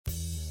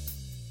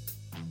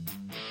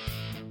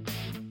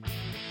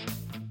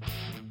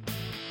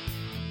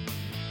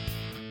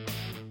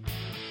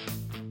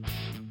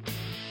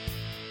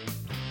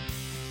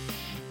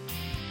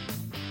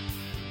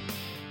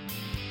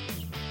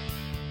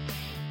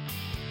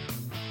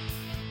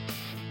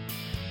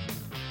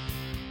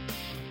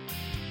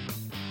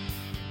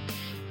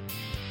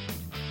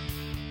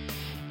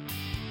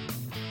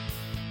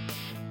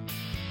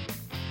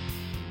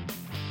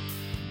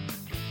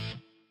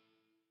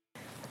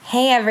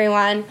Hey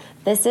everyone,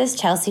 this is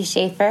Chelsea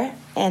Schaefer,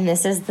 and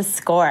this is The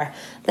Score,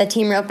 the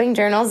Team Roping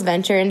Journal's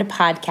venture into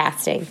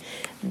podcasting.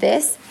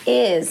 This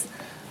is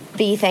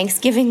the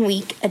Thanksgiving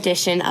week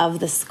edition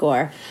of The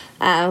Score.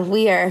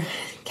 We are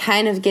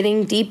kind of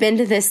getting deep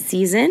into this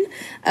season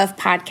of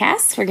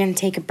podcasts. We're going to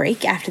take a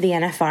break after the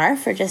NFR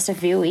for just a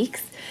few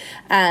weeks.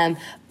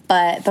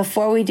 But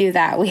before we do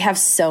that, we have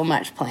so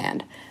much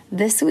planned.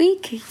 This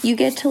week, you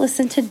get to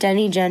listen to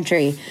Denny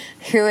Gentry,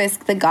 who is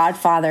the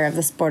godfather of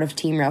the sport of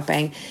team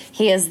roping.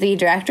 He is the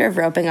director of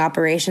roping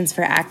operations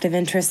for Active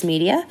Interest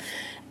Media,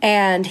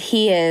 and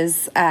he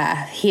is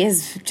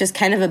just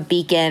kind of a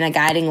beacon, a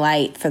guiding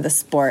light for the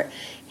sport.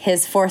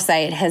 His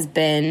foresight has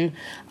been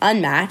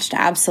unmatched,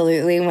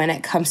 absolutely, when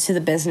it comes to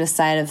the business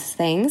side of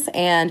things,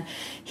 and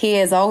he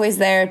is always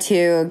there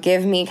to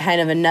give me kind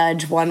of a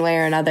nudge one way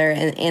or another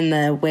in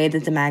the way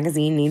that the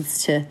magazine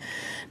needs to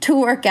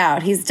work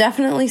out. He's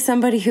definitely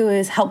somebody who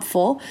is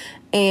helpful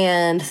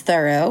and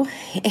thorough,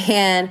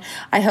 and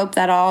I hope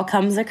that all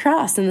comes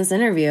across in this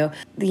interview.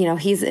 You know,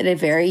 he's at a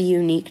very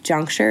unique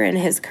juncture in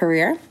his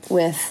career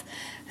with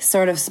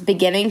sort of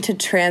beginning to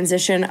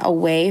transition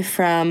away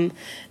from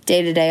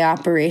day-to-day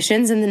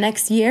operations in the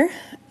next year.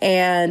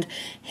 And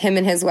him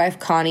and his wife,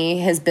 Connie,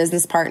 his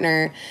business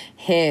partner,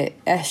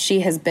 she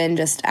has been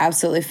just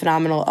absolutely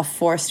phenomenal, a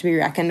force to be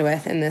reckoned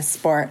with in this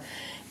sport.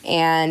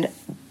 And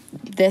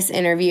this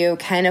interview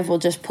kind of will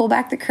just pull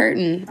back the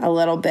curtain a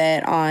little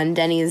bit on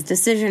Denny's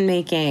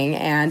decision-making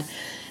and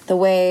the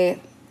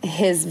way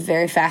his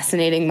very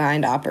fascinating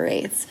mind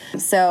operates.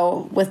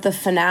 So with the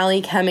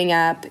finale coming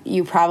up,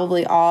 you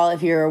probably all,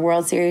 if you're a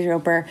World Series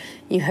roper,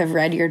 you have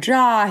read your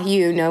draw,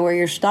 you know where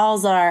your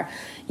stalls are,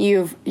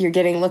 you're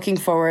looking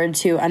forward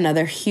to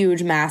another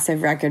huge,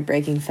 massive,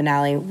 record-breaking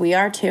finale. We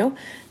are too.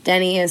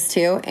 Denny is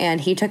too,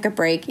 and he took a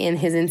break in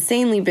his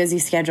insanely busy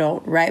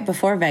schedule right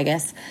before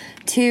Vegas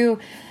to,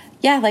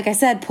 like I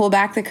said, pull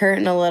back the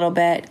curtain a little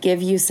bit,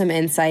 give you some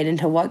insight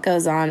into what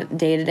goes on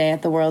day to day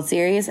at the World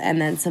Series,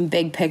 and then some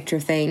big picture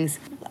things.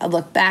 A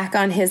look back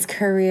on his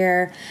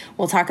career.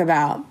 We'll talk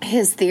about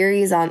his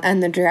theories on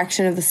the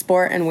direction of the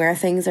sport and where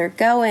things are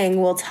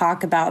going. We'll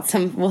talk about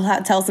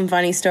tell some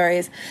funny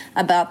stories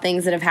about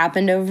things that have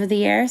happened over the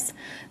years.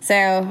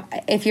 So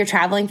if you're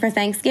traveling for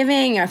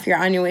Thanksgiving, or if you're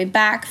on your way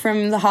back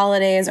from the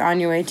holidays or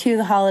on your way to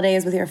the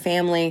holidays with your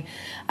family,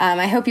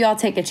 I hope you all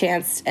take a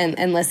chance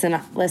and listen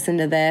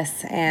to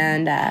this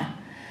and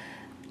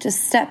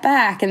just step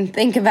back and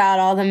think about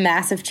all the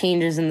massive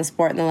changes in the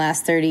sport in the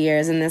last 30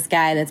 years and this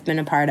guy that's been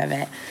a part of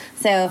it.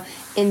 So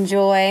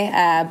enjoy.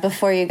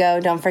 Before you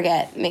go, don't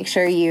forget, make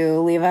sure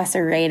you leave us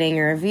a rating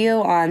or review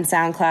on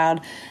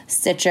SoundCloud,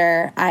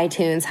 Stitcher,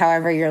 iTunes,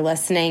 however you're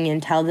listening,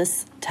 and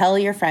tell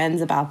your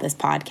friends about this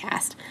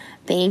podcast.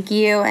 Thank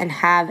you, and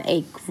have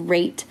a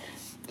great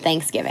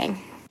Thanksgiving.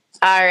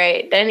 All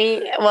right,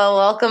 Denny, well,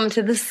 welcome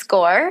to The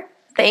Score.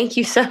 Thank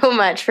you so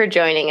much for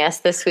joining us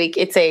this week.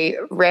 It's a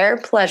rare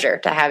pleasure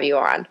to have you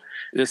on.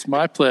 It's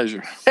my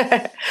pleasure.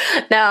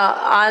 Now,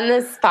 on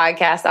this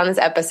podcast, on this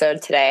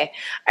episode today,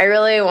 I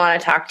really want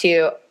to talk to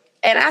you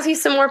and ask you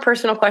some more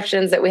personal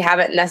questions that we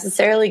haven't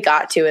necessarily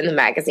got to in the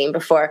magazine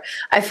before.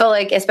 I feel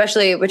like,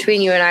 especially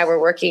between you and I, we're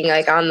working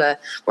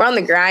we're on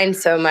the grind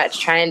so much,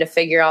 trying to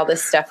figure all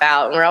this stuff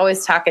out. And we're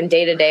always talking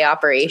day-to-day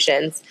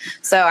operations.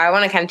 So I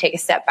want to kind of take a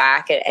step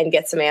back and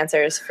get some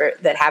answers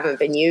that haven't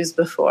been used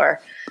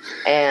before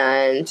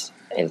and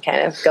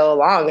kind of go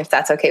along, if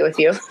that's okay with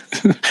you.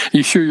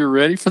 You sure you're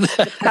ready for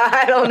that?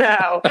 I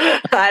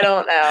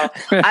don't know.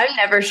 I'm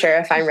never sure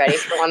if I'm ready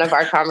for one of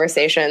our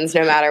conversations,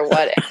 no matter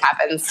what it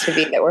happens to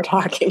be that we're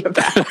talking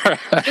about.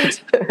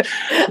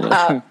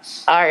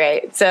 All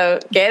right. So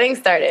getting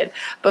started.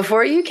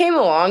 Before you came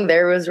along,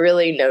 there was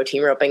really no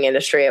team roping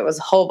industry. It was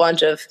a whole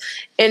bunch of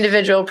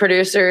individual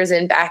producers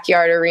in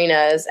backyard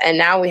arenas. And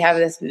now we have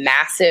this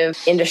massive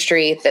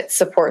industry that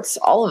supports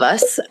all of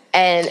us.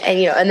 And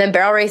then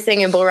barrel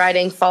racing and bull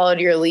riding followed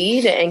your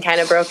lead and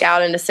kind of broke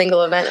out into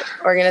single event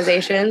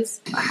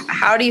organizations.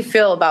 How do you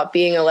feel about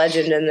being a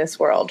legend in this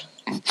world?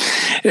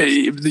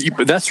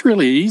 That's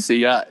really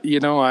easy. I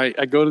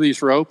go to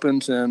these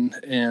ropings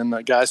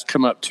and guys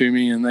come up to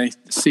me and they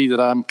see that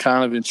I'm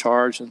kind of in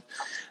charge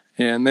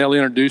and they'll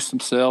introduce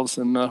themselves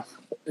and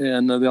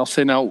they'll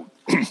say, now,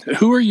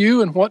 who are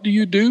you and what do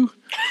you do?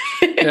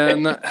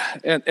 and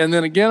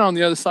then again, on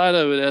the other side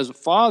of it, as a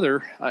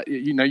father,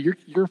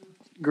 your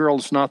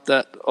girl's not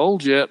that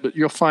old yet, but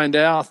you'll find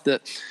out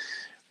that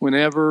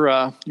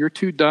whenever you're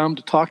too dumb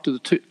to talk to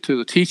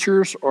the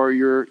teachers, or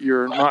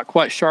you're not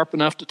quite sharp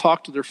enough to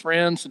talk to their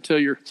friends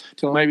until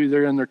maybe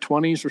they're in their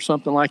 20s or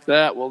something like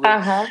that,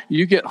 well,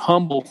 you get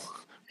humble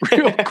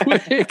real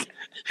quick.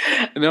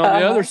 And on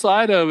the other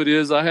side of it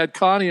is, I had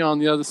Connie on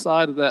the other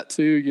side of that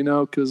too,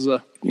 because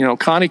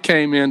Connie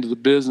came into the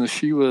business.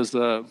 She was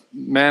a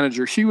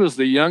manager. She was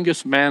the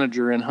youngest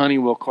manager in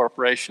Honeywell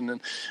Corporation. And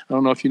I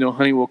don't know if you know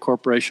Honeywell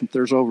Corporation, but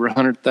there's over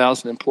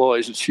 100,000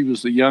 employees, and she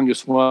was the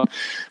youngest one.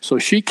 So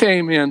she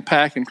came in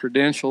packing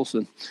credentials,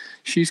 and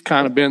she's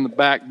kind of been the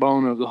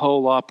backbone of the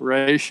whole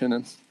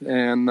operation.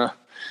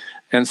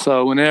 And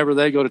so whenever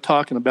they go to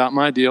talking about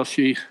my deal,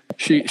 she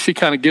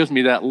kind of gives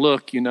me that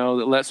look,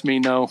 that lets me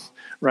know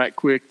right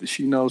quick that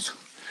she knows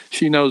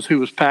who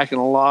was packing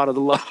a lot of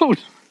the load.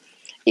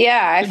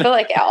 Yeah, I feel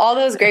like all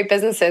those great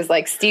businesses,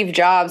 like Steve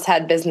Jobs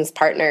had business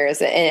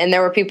partners, and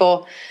there were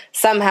people,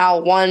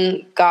 somehow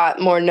one got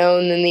more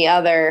known than the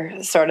other,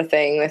 sort of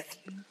thing, with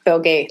Bill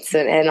Gates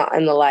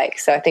and the like.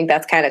 So I think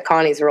that's kind of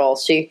Connie's role.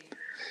 She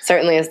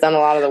certainly has done a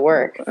lot of the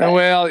work. But.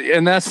 Well,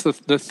 and that's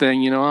the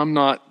thing, I'm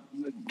not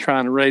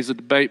trying to raise a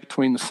debate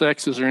between the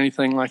sexes or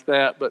anything like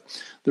that, but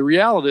the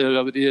reality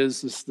of it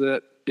is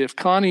that if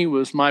Connie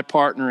was my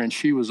partner and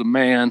she was a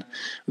man,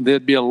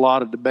 there'd be a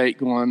lot of debate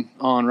going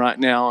on right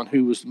now on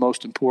who was the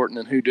most important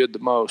and who did the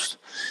most.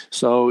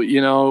 So,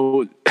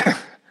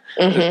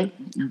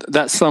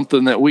 that's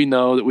something that we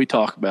know, that we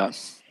talk about.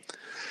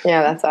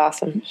 Yeah, that's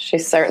awesome.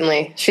 She's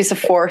a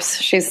force.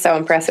 She's so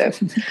impressive.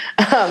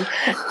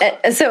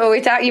 So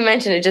you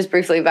mentioned it just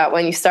briefly about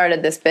when you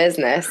started this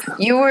business.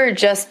 You were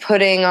just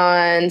putting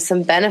on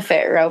some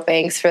benefit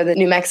ropings for the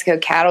New Mexico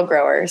cattle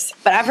growers.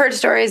 But I've heard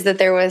stories that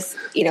there was,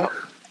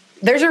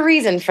 there's a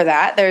reason for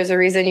that. There's a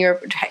reason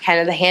you're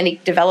kind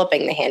of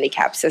developing the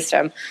handicap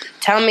system.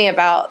 Tell me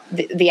about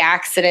the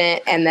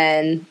accident and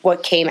then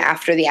what came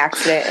after the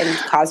accident and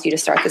caused you to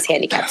start this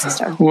handicap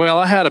system. Well,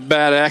 I had a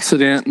bad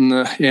accident in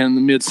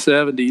the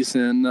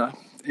mid-'70s,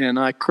 and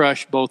I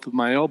crushed both of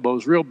my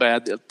elbows real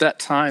bad. At that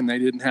time, they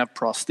didn't have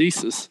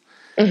prosthesis,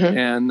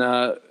 and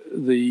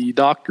the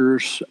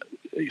doctors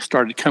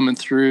started coming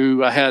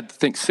through. I had, I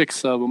think,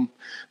 6 of them.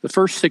 The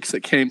first 6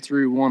 that came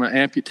through want to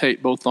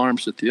amputate both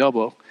arms at the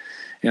elbow.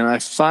 And the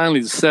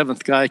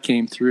 7th guy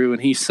came through,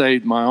 and he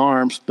saved my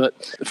arms.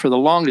 But for the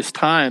longest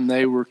time,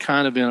 they were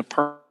kind of in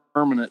a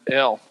permanent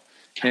L,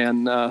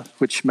 and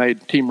which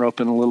made team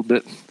roping a little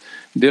bit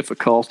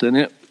difficult. And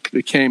it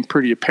became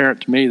pretty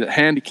apparent to me that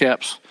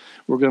handicaps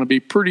were going to be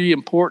pretty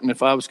important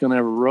if I was going to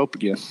ever rope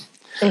again.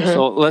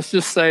 So let's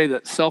just say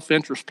that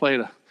self-interest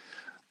played a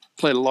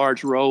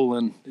large role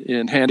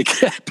in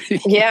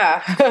handicapping.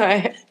 Yeah,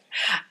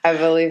 I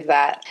believe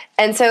that.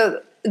 And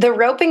so the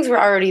ropings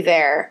were already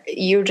there.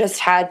 You just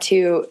had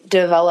to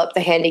develop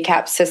the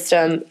handicap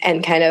system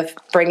and kind of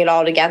bring it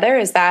all together.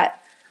 Is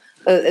that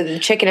the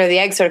chicken or the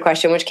egg sort of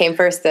question? Which came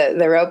first, the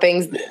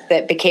ropings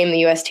that became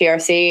the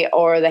USTRC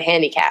or the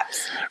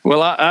handicaps?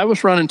 Well, I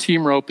was running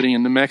team roping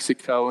in New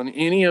Mexico, and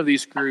any of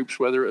these groups,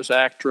 whether it was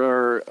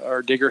ACTRA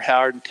or Digger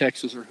Howard in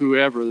Texas or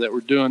whoever that were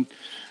doing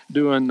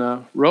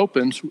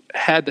ropings,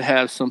 had to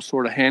have some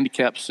sort of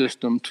handicap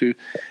system to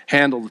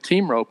handle the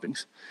team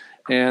ropings.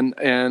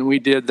 And we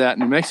did that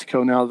in New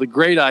Mexico. Now, the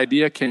great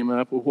idea came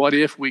up, well, what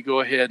if we go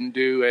ahead and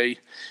do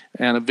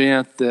an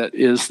event that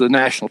is the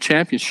national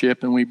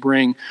championship, and we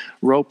bring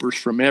ropers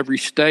from every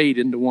state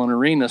into one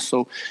arena?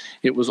 So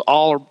it was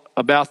all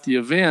about the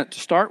event to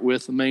start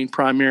with, the main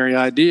primary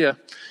idea.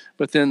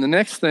 But then the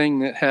next thing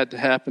that had to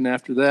happen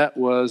after that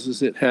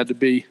was there had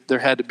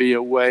to be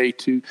a way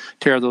to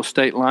tear those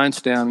state lines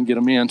down and get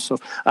them in. So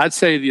I'd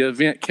say the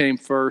event came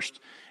first,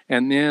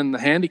 and then the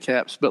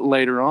handicaps. But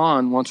later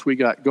on, once we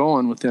got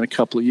going, within a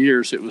couple of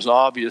years, it was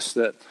obvious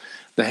that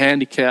the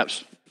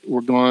handicaps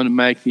were going to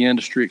make the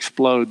industry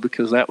explode,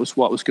 because that was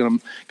what was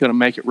going to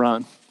make it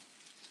run.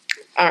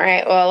 All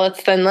right. Well,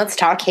 let's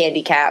talk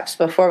handicaps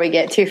before we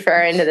get too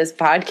far into this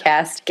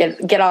podcast.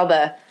 Get all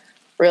the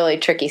really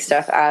tricky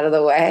stuff out of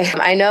the way.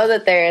 I know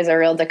that there is a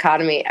real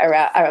dichotomy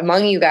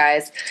among you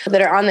guys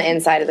that are on the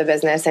inside of the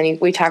business,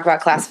 and we talk about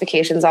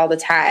classifications all the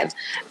time.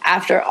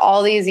 After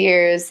all these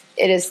years,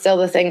 it is still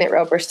the thing that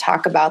ropers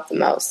talk about the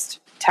most.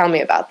 Tell me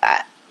about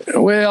that.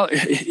 Well,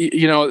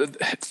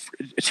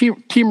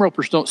 team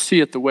ropers don't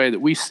see it the way that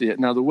we see it.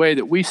 Now, the way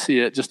that we see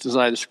it, just as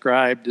I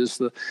described, is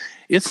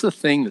it's the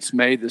thing that's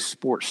made this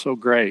sport so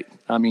great.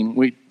 I mean,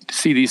 we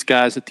see these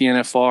guys at the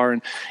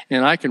NFR,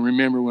 and I can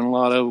remember when a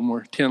lot of them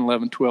were 10,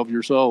 11, 12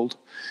 years old,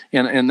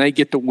 and they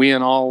get to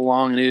win all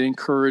along, and it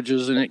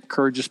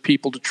encourages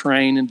people to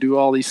train and do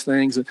all these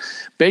things, and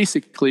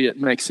basically it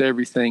makes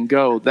everything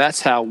go.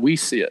 That's how we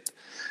see it.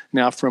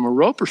 Now, from a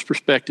roper's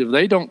perspective,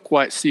 they don't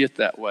quite see it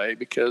that way,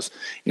 because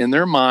in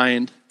their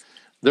mind,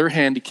 their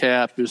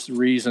handicap is the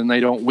reason they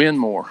don't win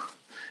more,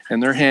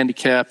 and their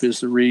handicap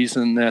is the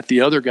reason that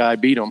the other guy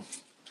beat them.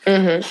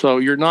 Mm-hmm. So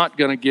you're not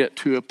going to get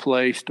to a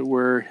place to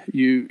where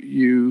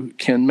you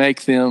can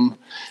make them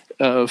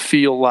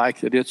feel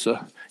like that it's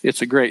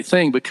a great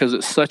thing, because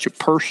it's such a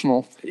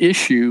personal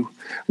issue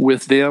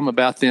with them,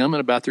 about them and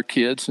about their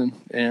kids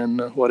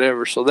and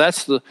whatever. So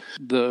that's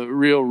the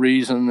real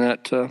reason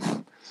that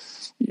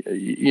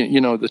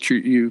that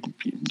you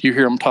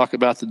hear them talk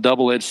about the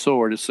double-edged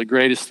sword. It's the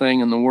greatest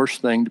thing and the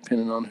worst thing,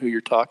 depending on who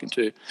you're talking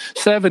to.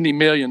 $70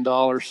 million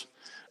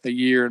a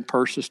year in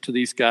purses to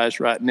these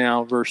guys right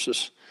now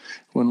versus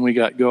when we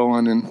got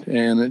going,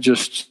 and it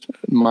just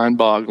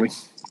mind-boggling.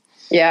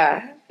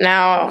 Yeah.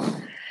 Now,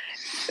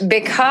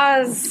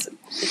 because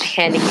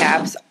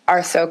handicaps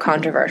are so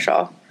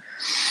controversial,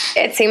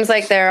 It seems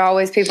like there are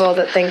always people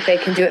that think they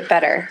can do it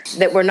better,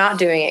 that we're not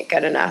doing it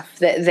good enough,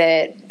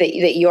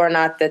 that you're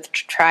not, the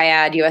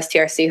triad,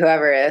 USTRC,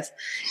 whoever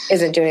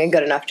isn't doing a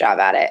good enough job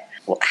at it.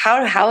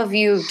 How have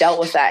you dealt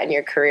with that in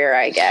your career,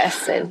 I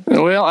guess?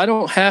 Well, I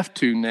don't have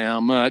to now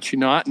much.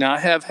 I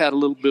have had a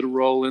little bit of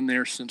role in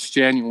there since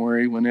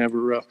January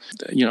whenever,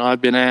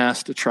 I've been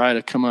asked to try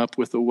to come up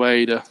with a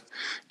way to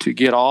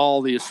get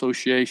all the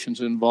associations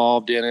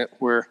involved in it,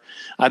 where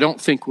I don't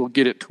think we'll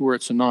get it to where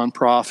it's a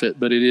nonprofit,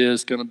 but it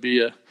is going to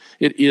be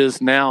it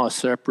is now a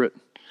separate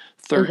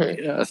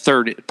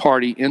third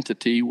party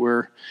entity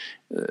where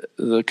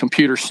the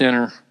computer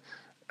center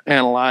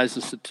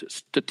analyzes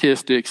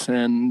statistics,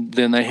 and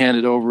then they hand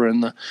it over,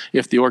 and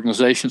if the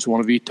organizations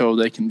want to veto,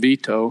 they can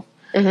veto.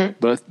 Mm-hmm.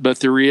 But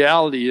the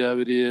reality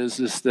of it is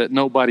that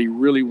nobody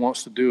really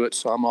wants to do it,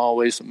 so I'm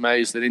always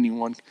amazed that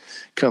anyone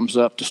comes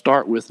up to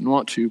start with and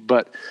want to.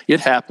 But it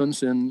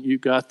happens, and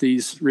you've got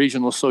these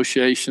regional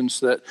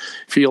associations that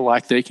feel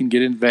like they can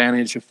get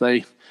advantage if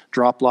they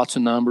drop lots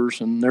of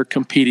numbers, and they're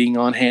competing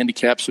on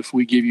handicaps. If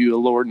we give you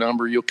a lower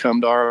number, you'll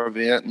come to our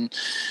event. And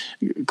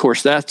of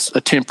course, that's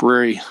a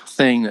temporary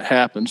thing that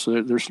happens.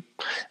 So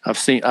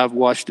I've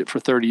watched it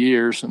for 30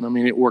 years, and I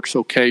mean, it works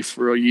okay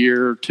for a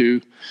year or two,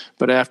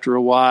 but after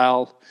a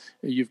while,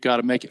 you've got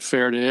to make it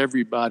fair to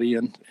everybody,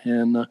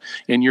 and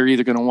you're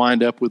either going to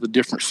wind up with a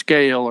different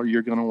scale, or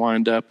you're going to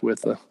wind up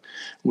with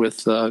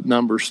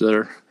numbers that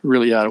are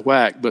really out of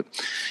whack. But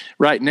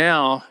right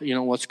now,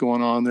 what's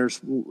going on,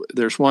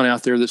 there's one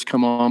out there that's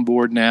come on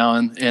board now,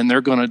 and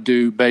they're going to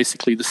do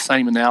basically the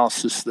same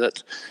analysis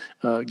that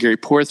Gary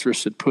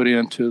Porthras had put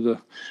into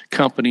the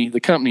company.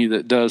 The company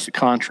that does the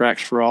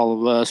contracts for all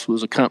of us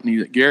was a company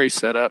that Gary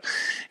set up.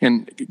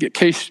 And in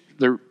case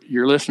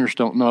your listeners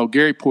don't know,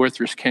 Gary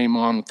Porthras came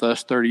on with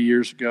us 30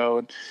 years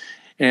ago,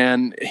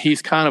 and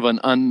he's kind of an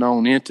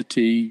unknown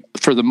entity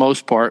for the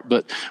most part,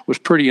 but was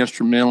pretty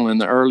instrumental in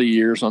the early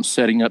years on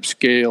setting up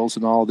scales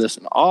and all this,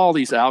 and all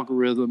these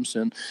algorithms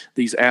and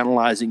these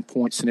analyzing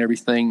points and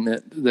everything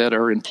that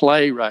are in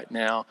play right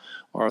now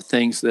are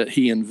things that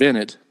he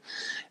invented.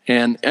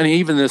 And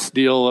even this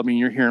deal, I mean,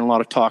 you're hearing a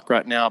lot of talk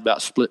right now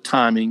about split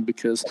timing,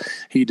 because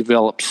he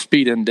developed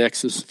speed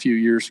indexes a few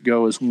years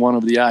ago as one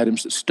of the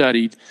items that's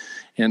studied.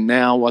 And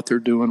now what they're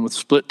doing with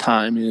split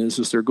time is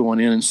they're going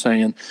in and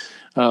saying,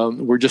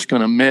 we're just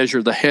going to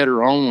measure the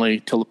header only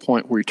till the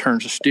point where he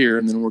turns a steer,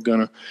 and then we're going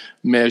to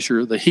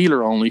measure the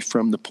heeler only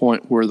from the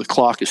point where the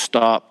clock is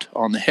stopped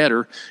on the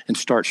header and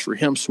starts for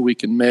him, so we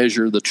can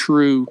measure the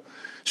true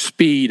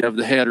speed of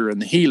the header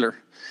and the heeler.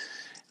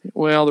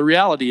 Well, the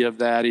reality of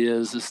that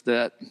is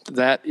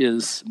that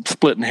is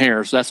splitting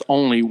hairs. That's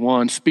only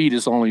one. Speed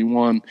is only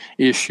one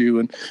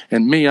issue,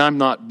 and me, I'm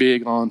not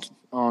big on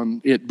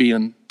it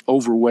being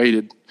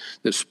overweighted,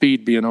 that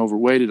speed being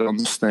overweighted on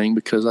this thing,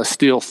 because I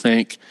still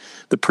think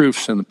the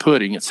proof's in the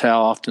pudding. It's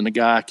how often a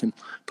guy can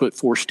put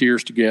 4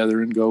 steers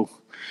together and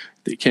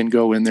they can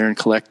go in there and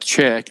collect a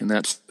check, and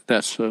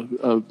that's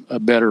a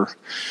better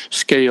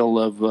scale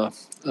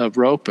of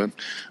roping.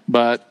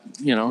 But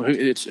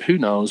it's who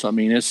knows. I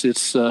mean, it's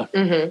there's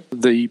going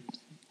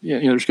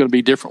to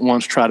be different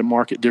ones try to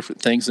market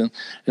different things and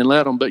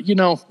let them. But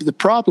the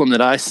problem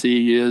that I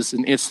see is,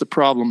 and it's the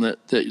problem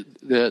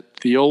that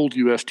the old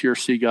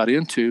USTRC got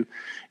into,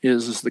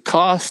 is the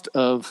cost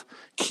of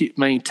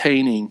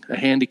maintaining a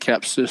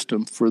handicap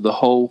system for the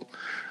whole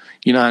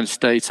United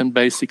States and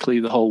basically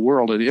the whole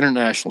world. The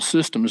international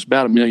system is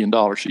about $1 million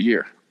a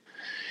year,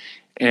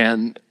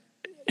 and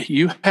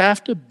you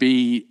have to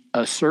be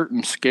a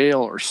certain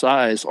scale or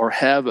size, or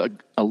have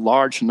a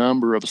large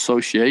number of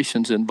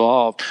associations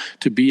involved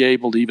to be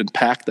able to even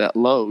pack that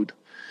load.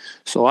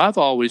 So I've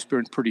always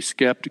been pretty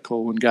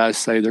skeptical when guys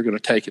say they're going to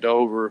take it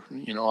over.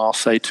 I'll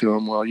say to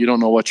them, well, you don't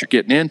know what you're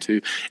getting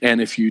into.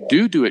 And if you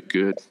do it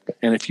good,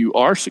 and if you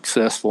are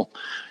successful,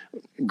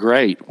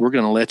 great, we're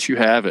going to let you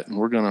have it. And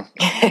we're going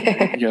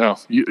to,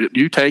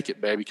 you take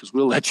it, baby, because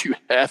we'll let you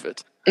have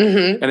it.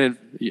 Mm-hmm. And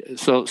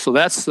so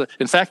that's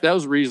in fact, that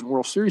was the reason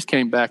World Series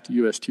came back to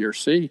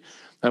USTRC.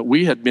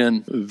 We had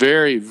been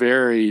very,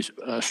 very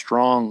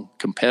strong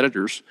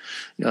competitors.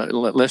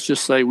 Let's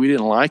just say we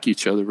didn't like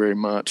each other very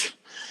much.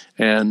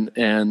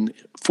 And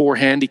for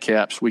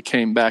handicaps, we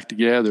came back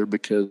together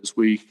because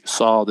we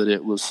saw that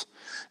it was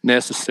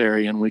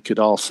necessary, and we could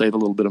all save a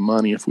little bit of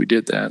money if we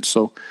did that.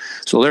 So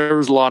there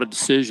was a lot of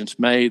decisions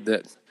made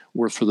that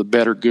were for the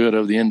better good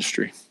of the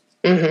industry.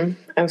 Mm-hmm.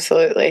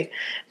 Absolutely.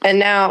 And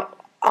now,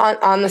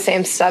 on the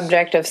same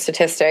subject of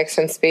statistics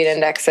and speed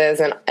indexes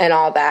and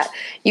all that,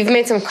 you've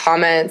made some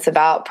comments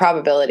about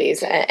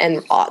probabilities and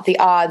the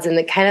odds and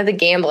the kind of the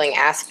gambling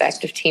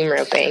aspect of team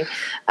roping.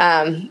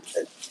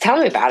 Tell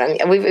me about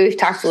it. We've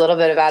talked a little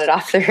bit about it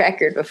off the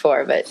record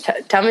before, but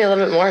tell me a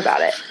little bit more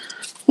about it.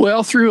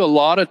 Well, through a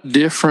lot of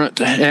different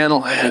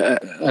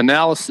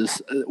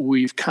analysis,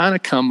 we've kind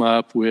of come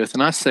up with,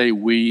 and I say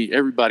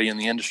everybody in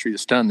the industry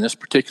that's done this,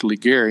 particularly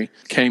Gary,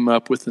 came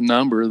up with the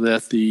number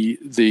that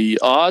the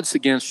odds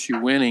against you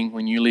winning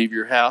when you leave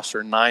your house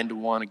are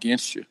 9-1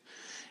 against you.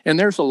 And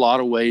there's a lot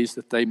of ways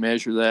that they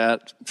measure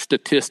that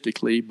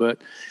statistically,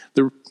 but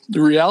the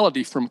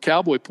reality from a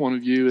cowboy point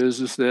of view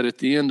is that at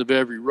the end of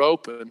every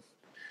roping,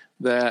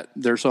 that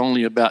there's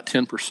only about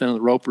 10% of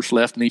the ropers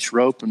left in each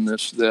roping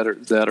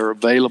that are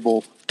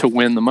available to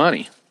win the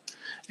money.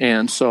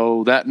 And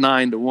so that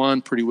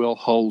 9-1 pretty well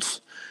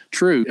holds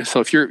true. So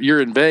if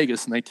you're in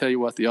Vegas and they tell you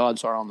what the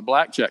odds are on the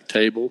blackjack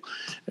table,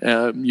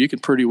 you can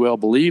pretty well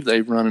believe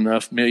they've run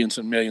enough millions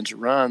and millions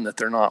of run that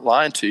they're not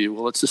lying to you.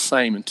 Well, it's the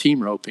same in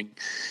team roping.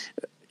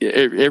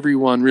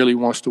 Everyone really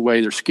wants to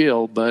weigh their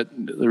skill, but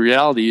the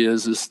reality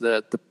is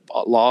that the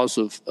laws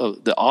of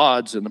the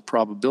odds and the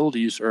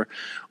probabilities are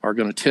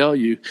going to tell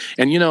you.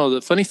 And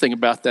the funny thing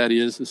about that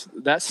is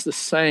that's the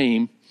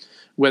same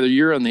whether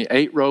you're in the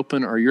 8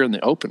 roping or you're in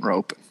the open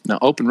roping. Now,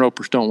 open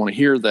ropers don't want to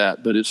hear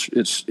that, but it's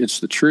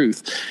the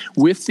truth,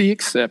 with the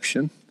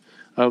exception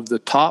of the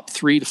top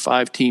 3 to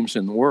 5 teams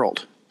in the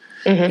world.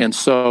 Mm-hmm. And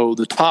so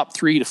the top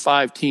 3 to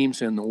 5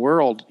 teams in the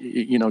world,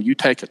 you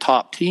take a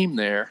top team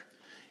there,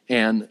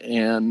 and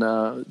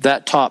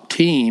that top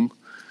team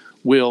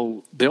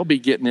they'll be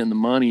getting in the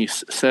money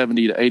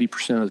 70 to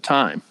 80% of the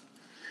time.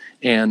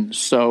 And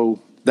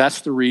so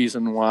that's the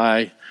reason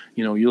why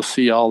you'll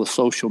see all the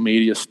social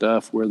media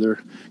stuff where they're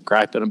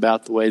griping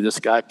about the way this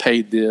guy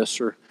paid this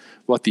or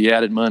what the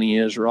added money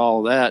is or all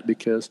of that,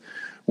 because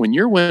when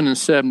you're winning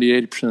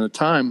 70, 80% of the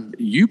time,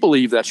 you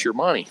believe that's your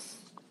money.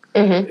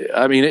 Mm-hmm.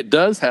 I mean, it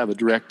does have a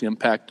direct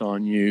impact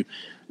on you.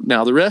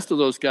 Now, the rest of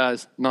those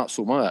guys, not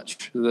so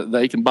much.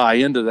 They can buy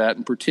into that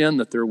and pretend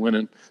that they're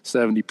winning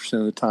 70%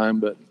 of the time,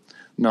 but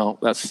no,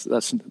 that's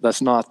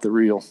not the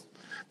real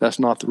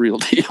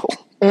deal.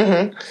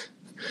 Mm-hmm.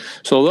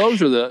 So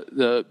those are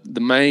the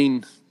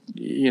main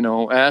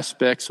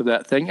aspects of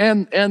that thing,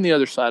 and the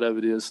other side of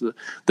it is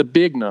the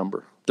big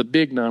number. The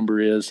big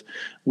number is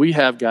we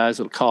have guys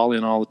that'll call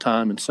in all the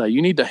time and say,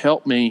 you need to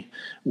help me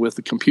with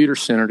the computer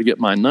center to get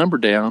my number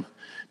down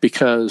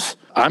because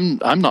I'm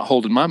not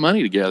holding my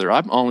money together.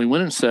 I'm only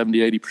winning 70,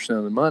 80%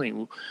 of the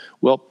money.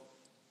 Well,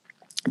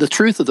 the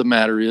truth of the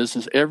matter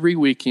is every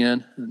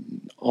weekend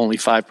only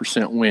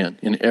 5% win.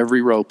 In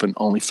every roping,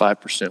 only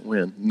 5%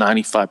 win,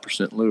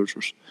 95%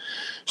 losers.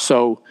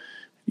 So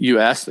you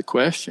ask the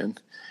question,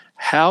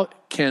 how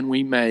can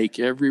we make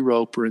every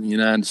roper in the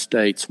United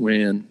States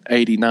win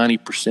 80,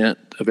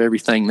 90% of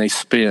everything they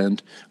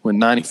spend when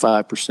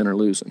 95% are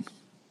losing?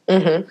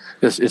 Mm-hmm.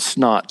 It's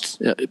not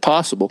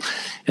possible.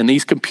 And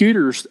these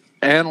computers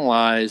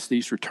analyze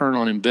these return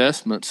on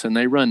investments, and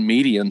they run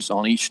medians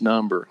on each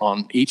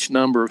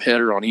number of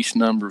header, on each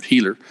number of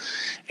healer.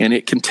 And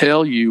it can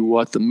tell you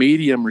what the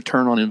median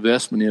return on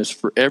investment is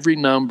for every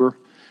number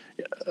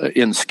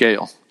in the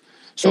scale.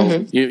 So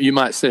mm-hmm. you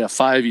might say a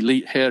 5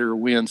 elite header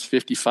wins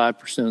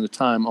 55% of the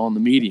time on the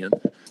median.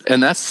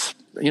 And that's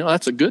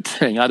a good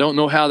thing. I don't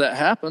know how that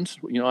happens.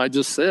 I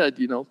just said,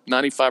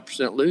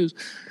 95% lose.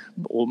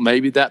 Well,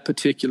 maybe that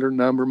particular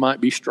number might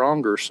be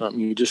stronger or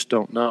something. You just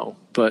don't know.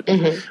 But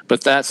mm-hmm.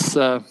 but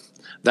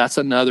that's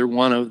another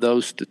one of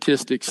those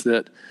statistics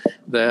that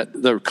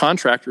the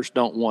contractors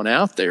don't want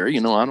out there. I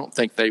don't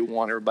think they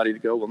want everybody to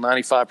go, well,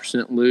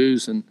 95%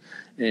 lose and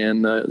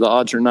the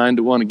odds are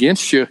 9-1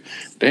 against you.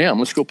 Damn,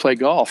 let's go play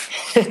golf.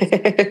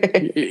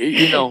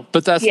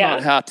 But that's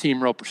not how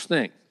team ropers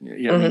think.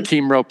 Mm-hmm.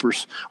 Team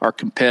ropers are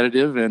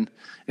competitive and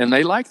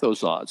they like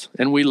those odds,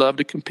 and we love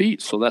to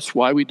compete, so that's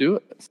why we do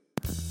it.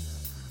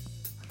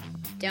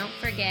 Don't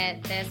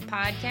forget, this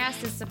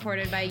podcast is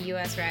supported by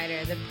US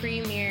Rider, the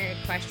premier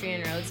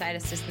equestrian roadside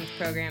assistance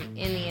program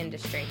in the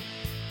industry.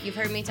 You've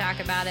heard me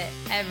talk about it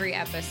every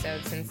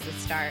episode since the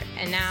start,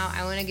 and now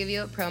I want to give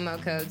you a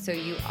promo code so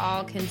you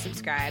all can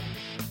subscribe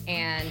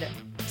and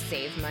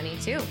save money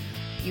too.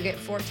 You get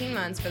 14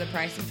 months for the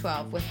price of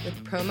 12 with the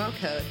promo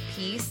code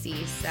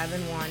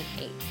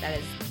PC718. That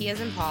is P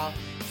as in Paul,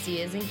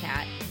 C as in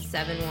cat,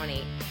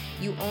 718.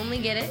 You only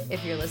get it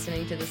if you're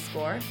listening to The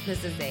Score.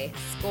 This is a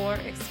Score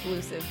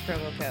exclusive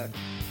promo code.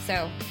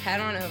 So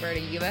head on over to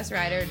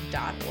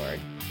usrider.org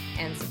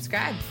and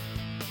subscribe.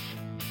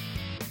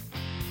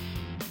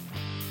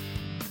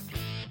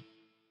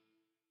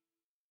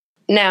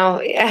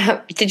 Now,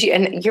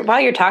 while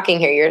you're talking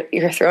here,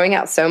 you're throwing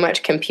out so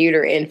much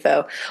computer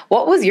info.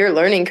 What was your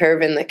learning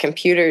curve in the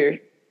computer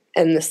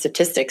and the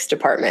statistics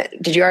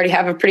department? Did you already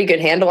have a pretty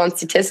good handle on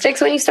statistics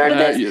when you started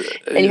this?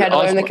 And you had to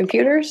learn the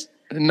computers?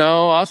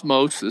 No,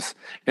 osmosis,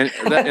 and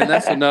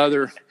that's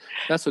another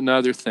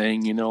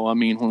thing.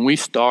 When we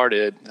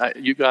started,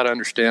 you got to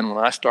understand. When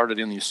I started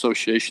in the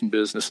association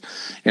business,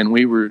 and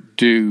we were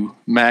do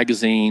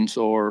magazines,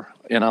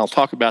 and I'll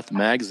talk about the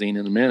magazine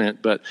in a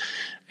minute. But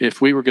if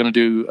we were going to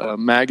do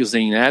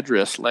magazine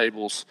address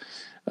labels,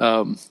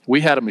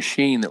 we had a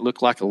machine that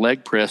looked like a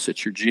leg press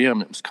at your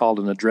gym. It was called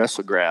an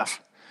addressograph.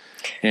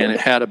 And it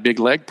had a big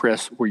leg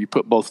press where you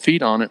put both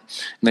feet on it,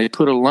 and they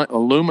put an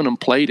aluminum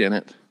plate in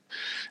it.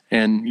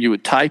 And you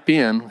would type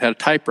in, had a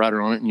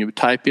typewriter on it, and you would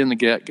type in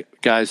the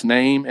guy's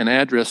name and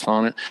address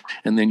on it,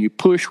 and then you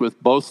push with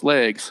both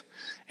legs,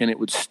 and it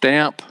would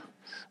stamp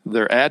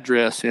their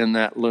address in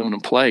that aluminum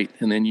plate,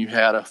 and then you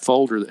had a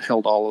folder that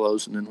held all of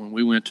those. And then when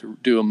we went to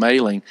do a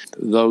mailing,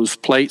 those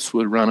plates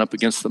would run up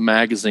against the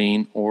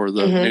magazine or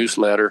the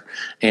newsletter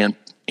and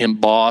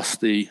emboss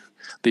the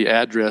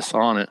address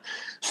on it.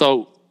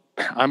 So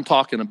I'm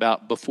talking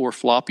about before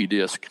floppy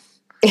disk.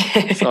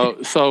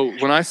 So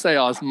when I say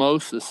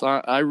osmosis,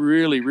 I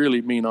really,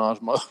 really mean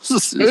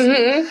osmosis.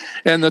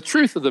 And the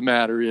truth of the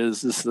matter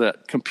is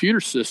that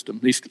computer system,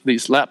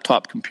 these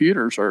laptop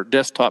computers or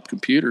desktop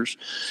computers,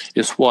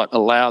 is what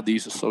allowed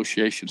these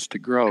associations to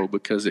grow,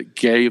 because it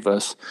gave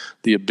us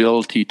the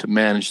ability to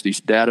manage these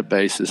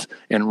databases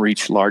and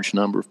reach large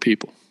number of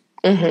people.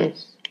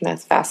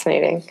 That's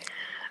fascinating.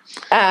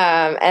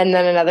 And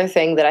then another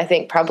thing that I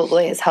think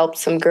probably has helped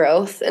some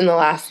growth in the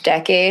last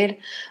decade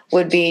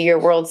would be your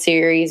World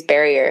Series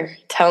barrier.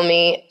 Tell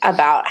me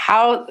about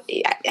how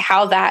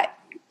that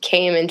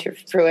came into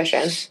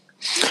fruition.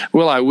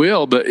 Well, I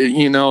will, but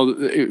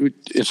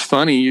it's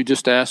funny. You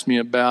just asked me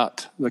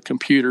about the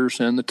computers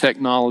and the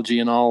technology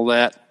and all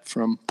that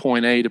from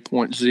point A to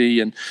point Z,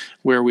 and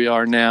where we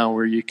are now,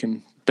 where you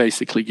can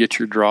basically get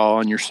your draw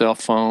on your cell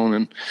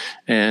phone,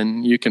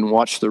 and you can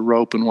watch the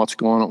rope and what's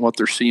going on, what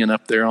they're seeing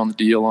up there on the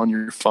deal on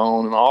your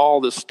phone, and all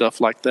this stuff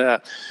like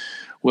that.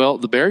 Well,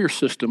 the barrier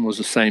system was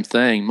the same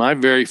thing. My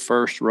very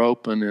first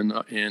roping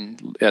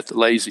at the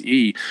Lazy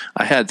E,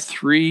 I had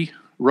 3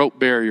 rope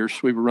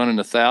barriers. We were running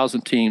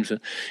 1,000 teams,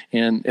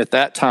 and at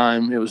that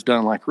time it was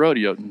done like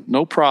rodeo.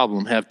 No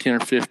problem, have 10 or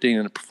 15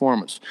 in a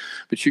performance.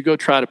 But you go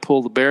try to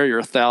pull the barrier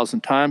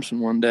 1,000 times in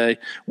one day,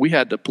 we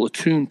had to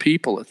platoon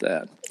people at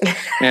that.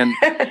 And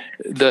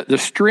the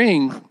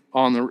string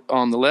on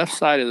the left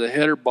side of the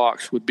header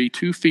box would be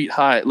 2 feet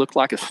high. It looked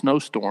like a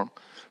snowstorm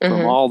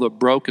from all the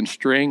broken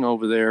string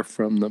over there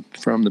from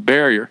the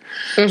barrier.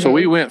 So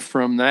we went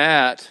from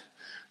that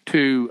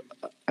to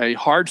a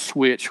hard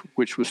switch,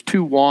 which was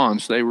 2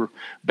 wands. They were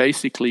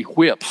basically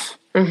whips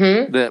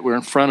that were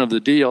in front of the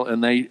deal,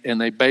 and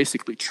they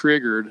basically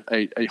triggered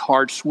a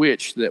hard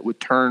switch that would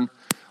turn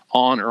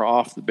on or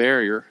off the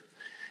barrier.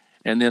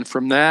 And then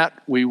from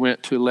that, we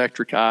went to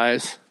electric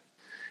eyes,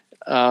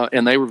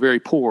 and they were very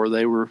poor.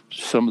 They were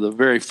some of the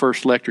very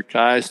first electric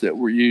eyes that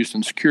were used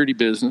in security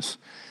business.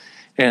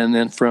 And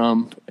then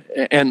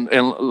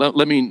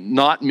let me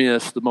not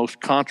miss the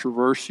most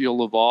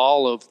controversial of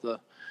all of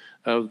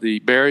the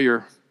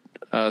barrier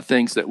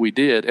things that we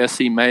did.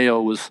 S.E.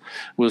 Mayo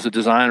was a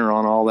designer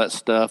on all that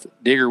stuff.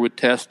 Digger would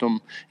test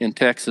them in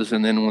Texas,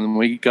 and then when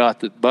we got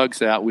the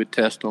bugs out, we'd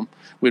test them.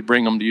 We'd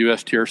bring them to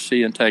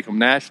USTRC and take them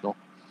national.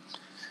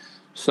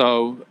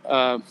 So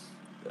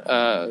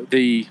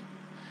the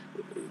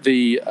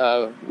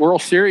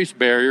World Series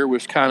barrier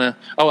was kind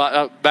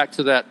of back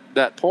to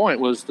that point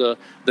was the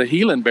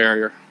Heelan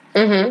barrier.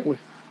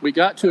 We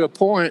got to a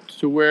point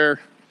to where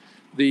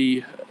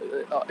the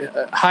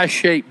high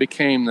shape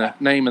became the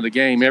name of the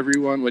game.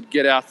 Everyone would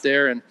get out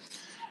there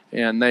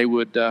and they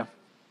would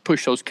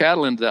push those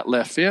cattle into that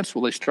left fence.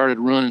 Well, they started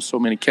running so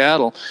many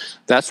cattle.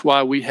 That's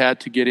why we had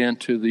to get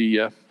into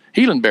the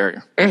Heelan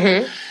barrier.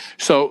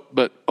 So,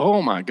 but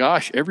oh my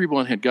gosh,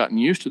 everyone had gotten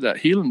used to that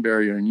Heelan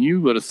barrier, and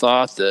you would have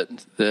thought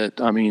that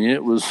I mean,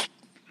 it was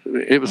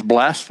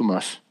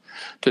blasphemous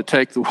to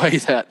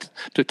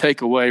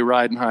take away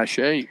riding high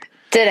shape.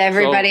 Did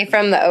everybody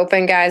from the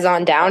open guys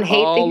on down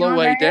hate all the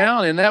way barrier?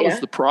 down? And that was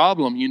the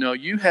problem.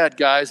 You had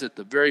guys at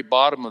the very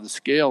bottom of the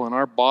scale in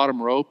our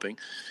bottom roping,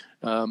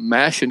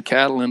 mashing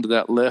cattle into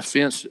that left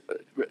fence.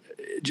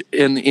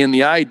 In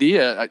the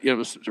idea, it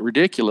was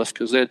ridiculous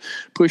because they'd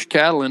push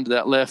cattle into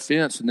that left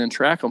fence and then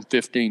track them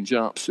 15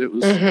 jumps. It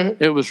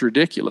was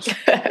ridiculous,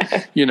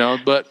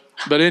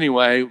 But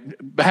anyway,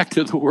 back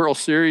to the World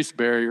Series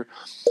barrier.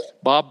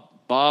 Bob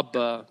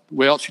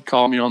Welch had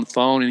called me on the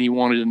phone, and he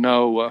wanted to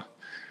know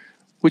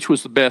which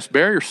was the best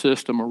barrier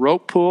system, a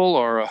rope pull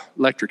or a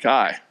electric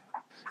eye,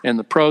 and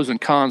the pros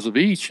and cons of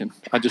each. And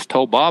I just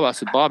told Bob, I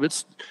said, Bob,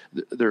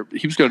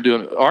 he was going to do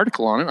an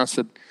article on it. And I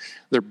said,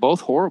 they're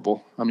both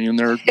horrible. I mean,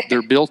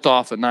 they're built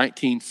off a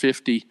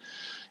 1950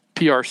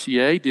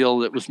 PRCA deal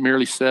that was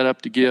merely set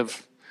up to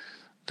give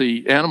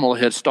the animal a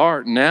head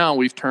start. And now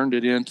we've turned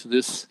it into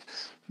this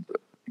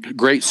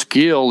great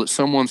skill that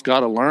someone's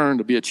got to learn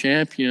to be a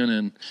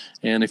champion.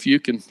 And if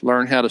you can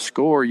learn how to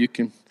score, you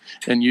can,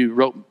 and you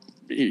rope,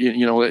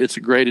 it's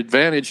a great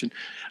advantage. And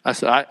I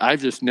said,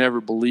 I've just never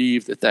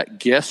believed that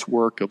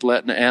guesswork of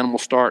letting an animal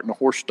start and a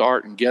horse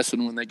start and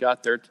guessing when they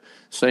got there at the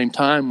same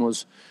time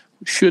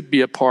should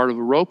be a part of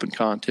a roping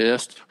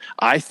contest.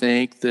 I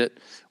think that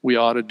we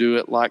ought to do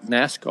it like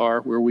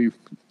NASCAR, where we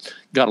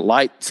got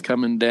lights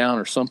coming down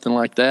or something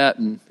like that,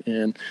 and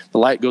the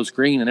light goes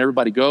green and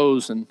everybody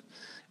goes, and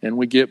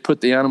we put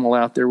the animal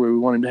out there where we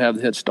want him to have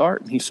the head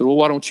start. And he said, well,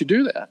 why don't you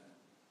do that?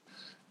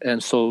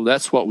 And so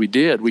that's what we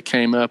did. We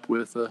came up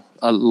with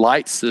a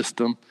light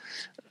system,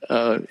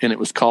 and it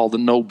was called the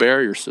no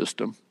barrier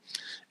system.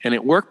 And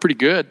it worked pretty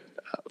good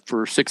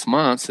for 6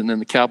 months, and then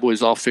the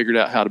Cowboys all figured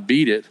out how to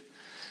beat it.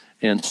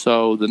 And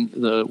so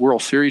the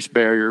World Series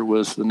barrier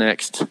was the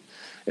next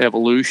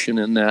evolution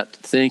in that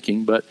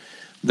thinking. But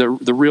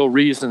the real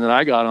reason that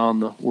I got on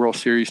the World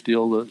Series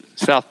deal, the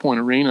South Point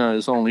Arena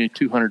is only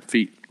 200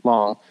 feet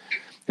long.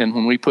 And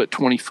when we put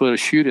 20 foot of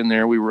chute in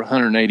there, we were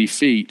 180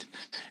 feet.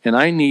 And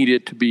I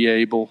needed to be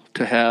able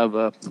to have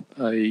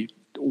a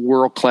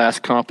world-class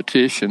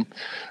competition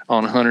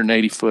on a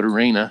 180-foot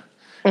arena.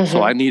 Mm-hmm.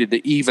 So I needed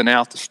to even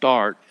out the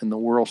start, and the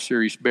World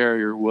Series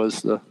barrier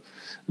was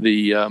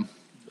the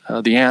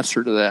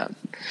answer to that.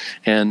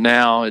 And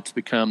now it's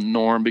become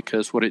norm,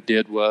 because what it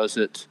did was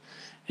it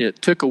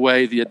took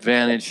away the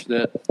advantage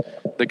that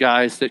the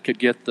guys that could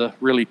get the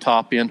really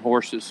top-end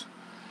horses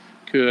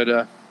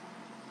could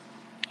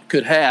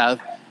have,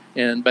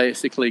 and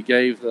basically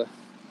gave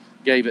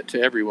it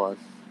to everyone.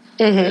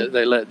 Mm-hmm.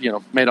 They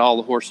made all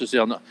the horses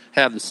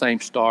have the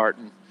same start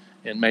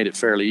and made it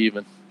fairly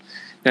even.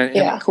 And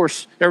of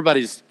course,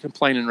 everybody's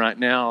complaining right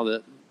now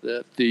that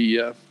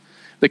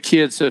the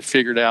kids have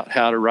figured out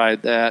how to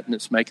ride that, and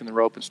it's making the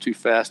ropings too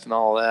fast and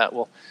all that.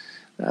 Well,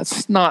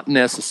 that's not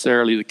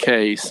necessarily the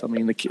case. I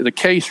mean, the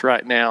case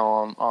right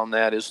now on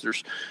that is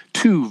there's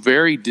two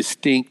very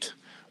distinct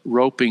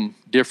roping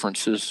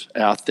differences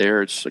out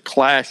there. It's a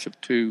clash of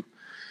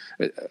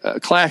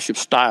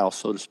styles,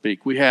 so to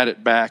speak. We had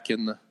it back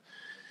in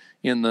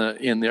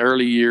the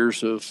early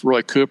years of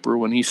Roy Cooper,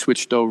 when he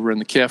switched over in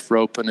the calf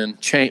roping and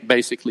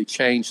basically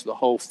changed the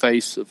whole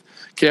face of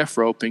calf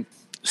roping.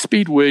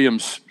 Speed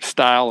Williams'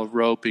 style of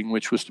roping,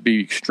 which was to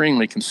be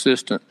extremely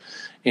consistent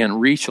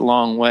and reach a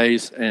long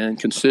ways and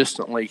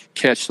consistently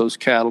catch those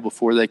cattle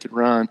before they could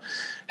run,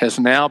 has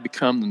now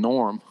become the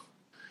norm.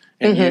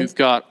 And mm-hmm. you've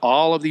got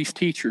all of these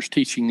teachers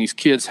teaching these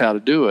kids how to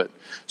do it.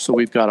 So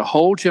we've got a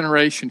whole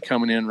generation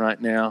coming in right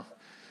now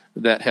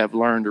that have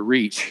learned to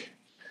reach.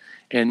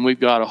 And we've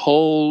got a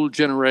whole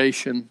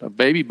generation of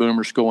baby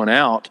boomers going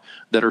out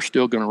that are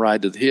still going to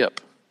ride to the hip.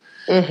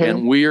 Mm-hmm.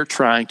 And we are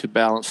trying to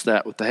balance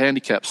that with the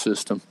handicap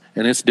system,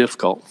 and it's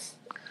difficult.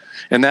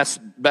 And that's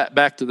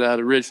back to that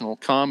original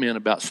comment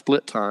about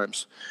split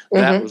times.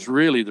 Mm-hmm. That was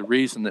really the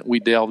reason that we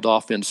delved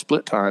off into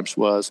split times,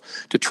 was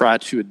to try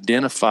to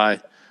identify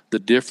the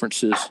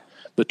differences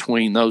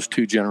between those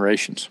two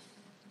generations.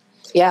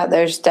 Yeah,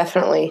 there's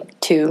definitely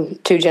two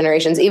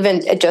generations.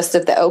 Even just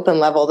at the open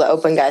level, the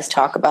open guys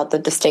talk about the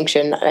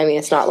distinction. I mean,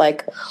 it's not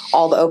like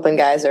all the open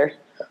guys are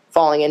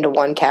falling into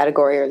one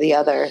category or the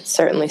other. It's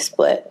certainly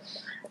split.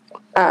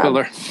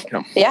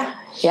 Yeah,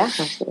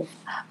 absolutely.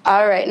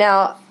 All right,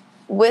 now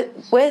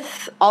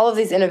with all of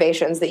these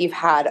innovations that you've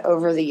had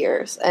over the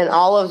years and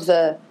all of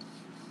the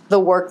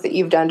work that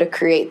you've done to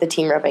create the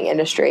team roping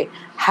industry,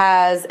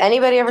 has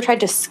anybody ever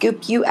tried to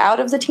scoop you out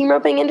of the team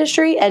roping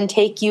industry and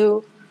take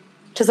you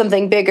to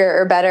something bigger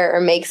or better, or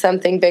make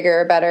something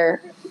bigger or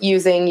better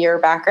using your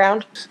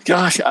background?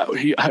 Gosh, are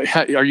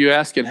you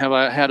asking, have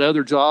I had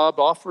other job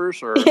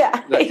offers? Or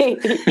yeah.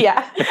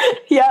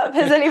 Yeah.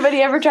 Has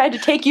anybody ever tried to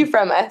take you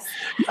from us?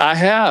 I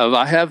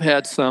have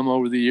had some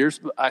over the years,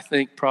 but I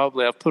think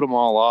probably I've put them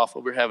all off.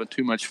 We're having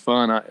too much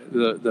fun.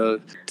 The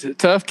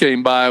Tough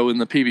came by when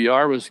the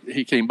PBR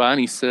he came by and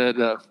he said,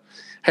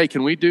 hey,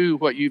 can we do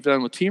what you've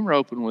done with team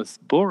roping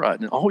with bull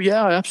riding? Oh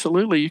yeah,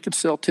 absolutely. You can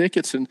sell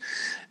tickets.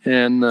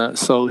 And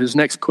so his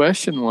next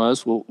question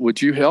was, well,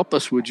 would you help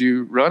us? Would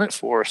you run it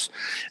for us?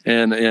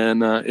 And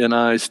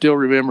I still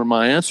remember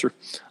my answer.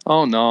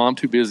 Oh no, I'm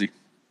too busy.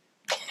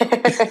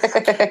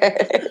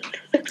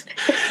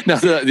 Now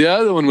the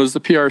other one was the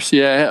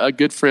PRCA. A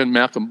good friend,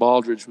 Malcolm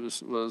Baldridge,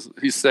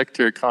 he's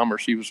Secretary of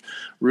Commerce. He was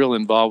real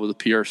involved with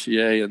the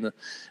PRCA. And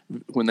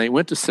when they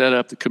went to set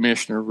up the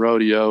Commissioner of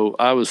Rodeo,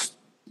 I was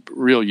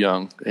real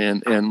young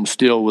and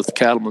still with the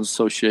Cattlemen's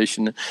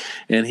Association,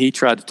 and he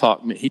tried to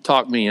talk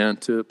me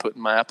into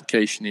putting my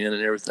application in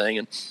and everything.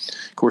 And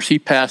of course he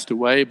passed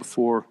away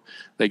before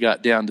they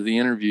got down to the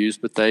interviews,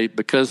 but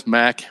because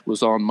Mac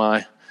was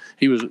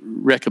he was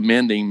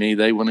recommending me,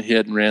 they went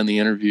ahead and ran the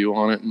interview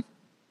on it. And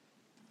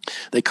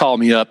they called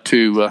me up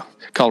to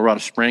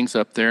Colorado Springs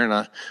up there,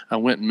 and I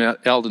went and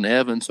met Eldon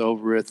Evans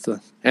over at the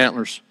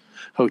Antlers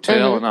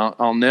Hotel, mm-hmm. and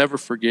I'll never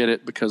forget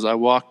it, because I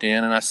walked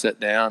in and I sat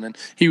down, and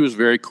he was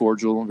very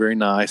cordial and very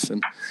nice,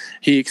 and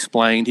he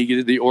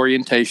did the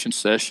orientation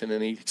session,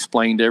 and he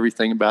explained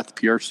everything about the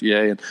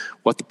PRCA and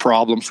what the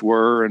problems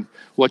were and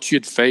what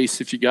you'd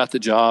face if you got the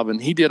job,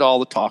 and he did all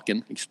the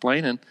talking,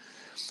 explaining.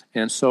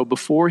 And so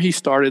before he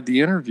started the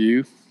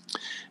interview,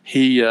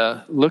 he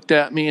looked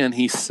at me and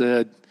he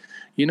said,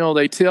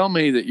 they tell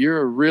me that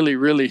you're a really,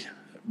 really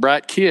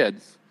bright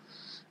kid.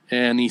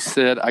 And he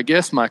said, I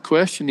guess my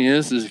question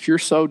is if you're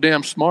so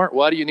damn smart,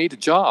 why do you need a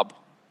job?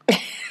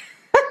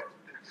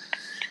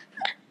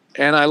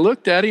 And I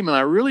looked at him and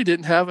I really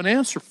didn't have an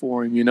answer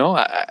for him.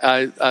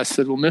 I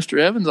said, well, Mr.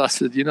 Evans, I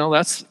said,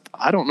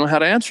 I don't know how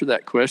to answer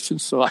that question.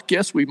 So I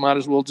guess we might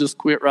as well just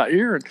quit right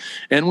here.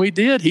 And we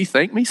did. He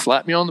thanked me,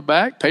 slapped me on the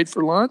back, paid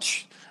for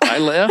lunch. I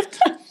left.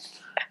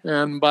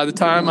 And by the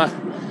time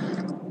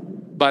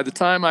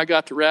I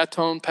got to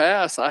Raton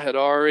Pass, I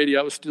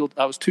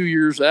was 2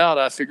 years out.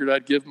 I figured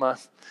I'd give my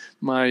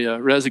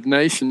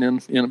resignation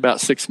in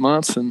about 6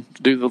 months and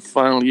do the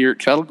final year at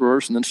Cattle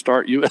Growers and then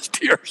start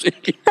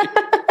USTRC.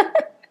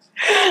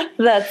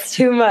 That's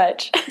too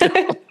much.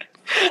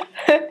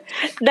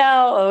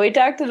 Now, we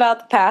talked about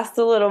the past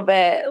a little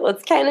bit.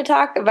 Let's kind of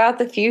talk about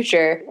the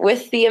future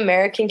with the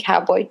American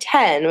Cowboy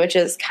 10, which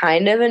is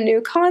kind of a new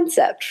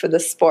concept for the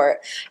sport.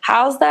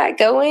 How's that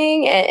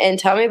going? And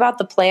tell me about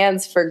the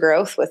plans for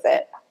growth with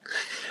it.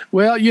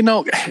 Well,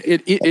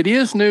 it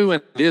is new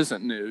and it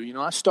isn't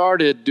new. I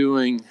started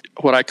doing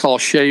what I call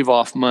shave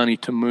off money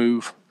to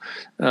move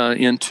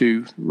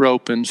into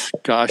ropings,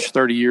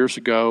 30 years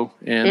ago.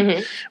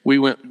 And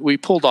we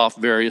pulled off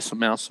various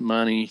amounts of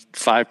money,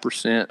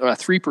 5%,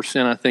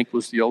 3%, I think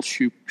was the old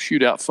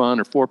shootout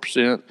fund, or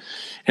 4%.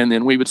 And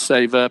then we would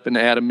save up and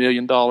add $1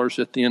 million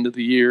at the end of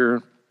the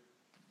year.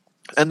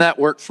 And that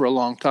worked for a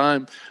long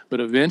time,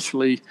 but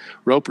eventually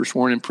ropers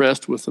weren't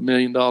impressed with $1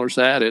 million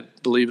added,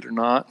 believe it or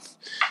not.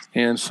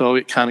 And so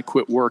it kind of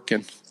quit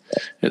working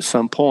at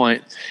some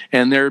point.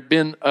 And there have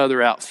been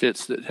other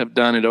outfits that have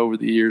done it over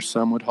the years.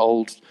 Some would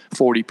hold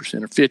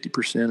 40% or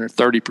 50% or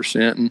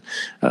 30%.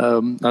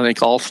 And I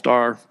think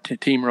All-Star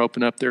team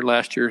roping up there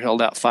last year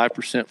held out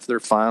 5% for their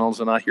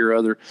finals. And I hear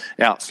other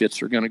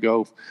outfits are going to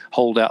go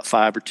hold out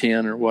 5 or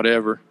 10 or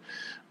whatever.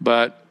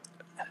 But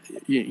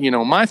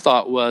my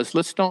thought was,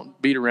 let's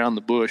don't beat around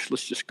the bush.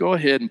 Let's just go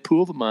ahead and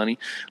pool the money.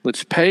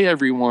 Let's pay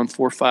everyone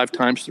 4 or 5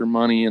 times their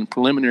money in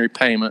preliminary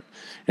payment,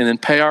 and then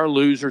pay our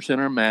losers in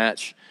our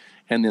match,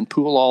 and then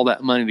pool all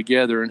that money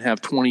together and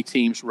have 20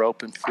 teams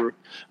roping for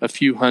a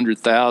few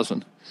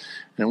 $100,000.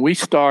 And we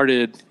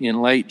started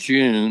in late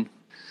June,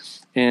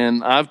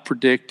 and I've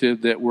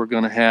predicted that we're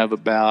going to have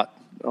about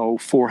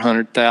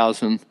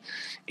 $400,000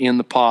 in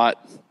the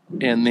pot,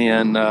 and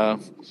then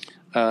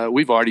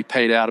we've already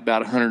paid out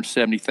about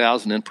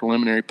 $170,000 in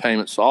preliminary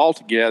payments. So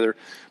altogether,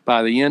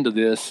 by the end of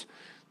this,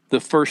 the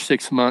first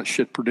 6 months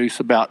should produce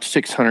about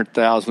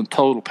 $600,000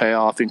 total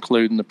payoff,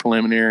 including the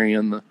preliminary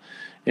and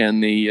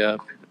the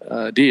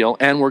deal.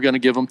 And we're going to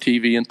give them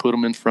TV and put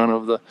them in front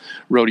of the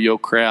rodeo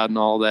crowd and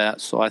all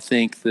that. So I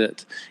think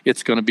that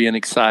it's going to be an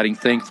exciting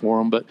thing for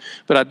them. But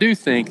I do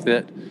think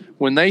that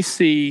when they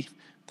see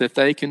that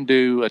they can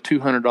do a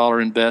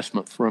 $200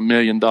 investment for $1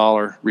 million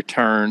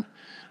return,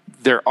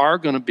 there are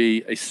going to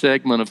be a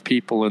segment of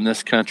people in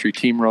this country,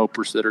 team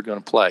ropers, that are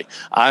going to play.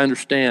 I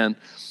understand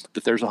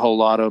that there's a whole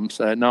lot of them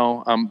say,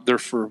 no, I'm there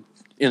for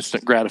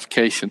instant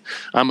gratification.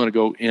 I'm going to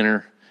go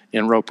enter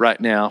and rope right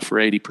now for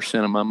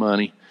 80% of my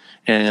money,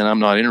 and I'm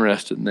not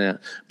interested in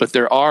that. But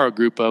there are a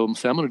group of them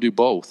say, I'm going to do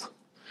both.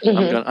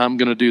 I'm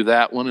going to do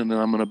that one, and then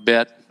I'm going to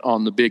bet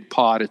on the big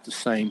pot at the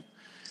same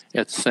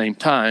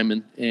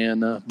time.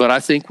 But I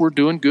think we're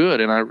doing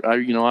good, and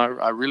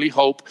I really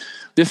hope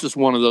this is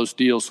one of those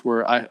deals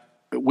where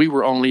we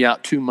were only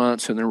out 2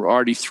 months and there were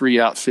already 3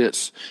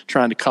 outfits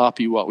trying to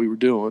copy what we were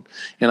doing,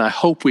 and I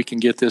hope we can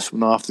get this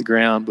one off the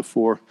ground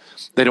before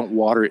they don't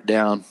water it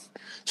down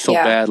so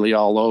badly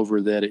all over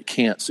that it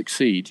can't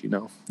succeed.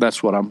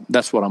 That's what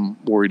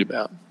I'm worried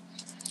about.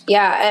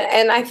 Yeah,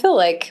 and I feel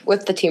like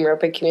with the team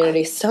roping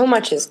community, so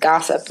much is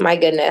gossip. My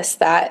goodness,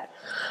 that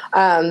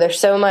there's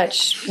so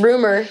much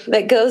rumor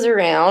that goes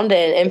around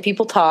and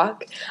people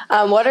talk.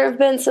 What have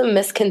been some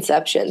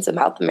misconceptions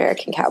about the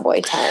American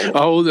Cowboy 10?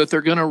 Oh, that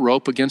they're going to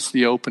rope against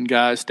the open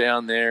guys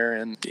down there.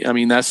 And, I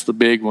mean, that's the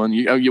big one.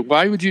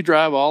 Why would you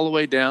drive all the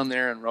way down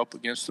there and rope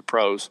against the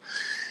pros?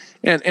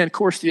 And of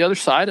course, the other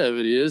side of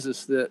it is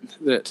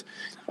that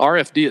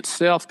RFD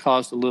itself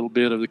caused a little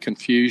bit of the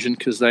confusion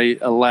because they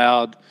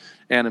allowed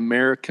an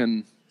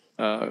American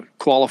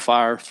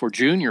qualifier for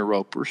junior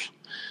ropers.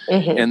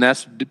 And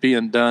that's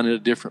being done at a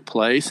different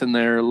place, and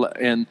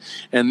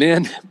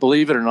then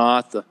believe it or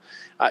not,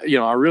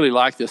 I really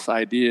like this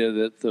idea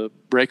that the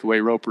breakaway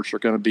ropers are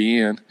going to be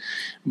in,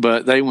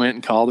 but they went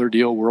and called their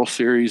deal World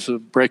Series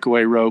of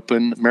Breakaway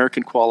Roping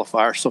American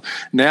Qualifier. So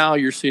now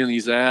you're seeing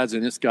these ads,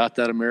 and it's got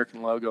that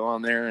American logo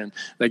on there, and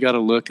they got to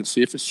look and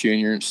see if it's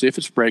junior and see if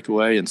it's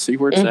breakaway and see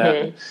where it's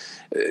at.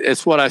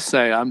 It's what I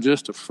say. I'm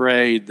just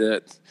afraid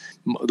that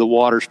the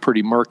water's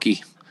pretty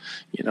murky.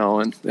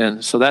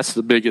 And so that's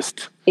the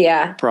biggest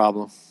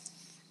problem.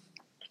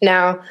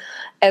 Now,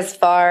 as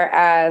far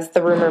as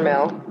the rumor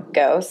mill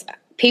goes,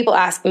 people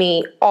ask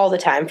me all the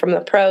time, from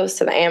the pros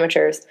to the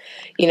amateurs,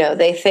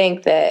 they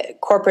think that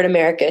corporate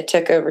America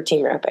took over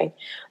team roping.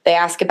 They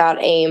ask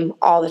about AIM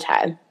all the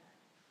time.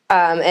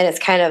 And it's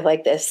kind of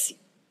like this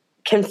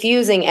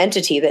confusing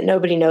entity that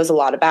nobody knows a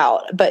lot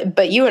about.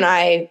 But you and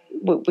I,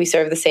 we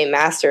serve the same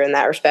master in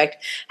that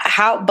respect.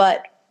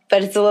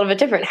 But it's a little bit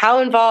different. How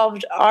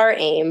involved are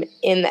AIM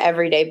in the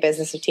everyday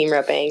business of team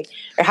roping?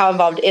 Or how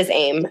involved is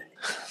AIM?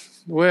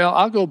 Well,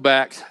 I'll go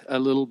back a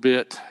little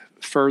bit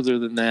further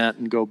than that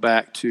and go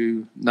back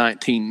to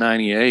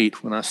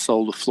 1998 when I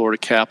sold to Florida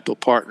Capital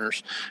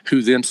Partners,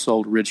 who then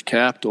sold Ridge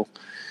Capital.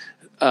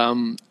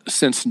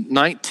 Since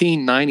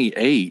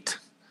 1998,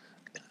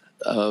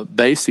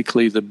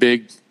 basically the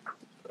big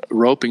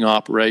roping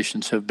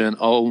operations have been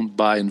owned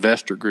by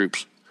investor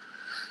groups.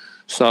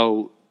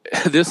 So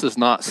this is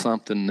not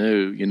something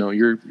new.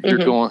 You're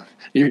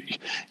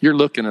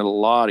looking at a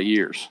lot of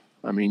years.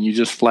 I mean, you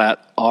just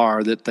flat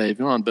are that they've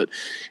gone. But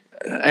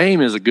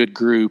AIM is a good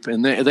group,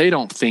 and they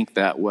don't think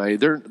that way.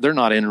 They're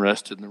not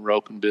interested in the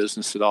roping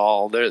business at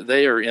all.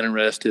 They are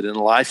interested in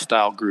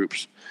lifestyle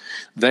groups.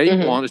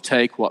 They want to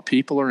take what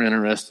people are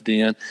interested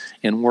in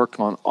and work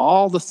on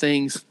all the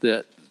things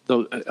that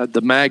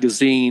the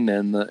magazine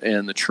and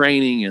the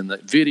training and the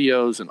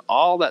videos and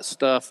all that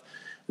stuff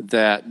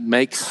that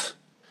makes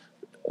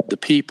the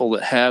people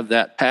that have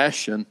that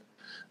passion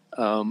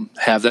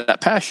have that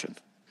passion.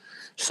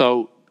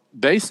 So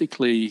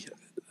basically,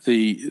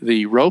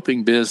 the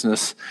roping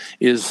business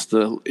is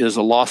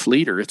a lost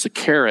leader. It's a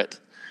carrot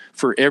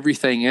for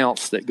everything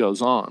else that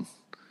goes on.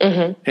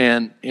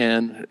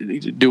 And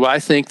do I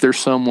think there's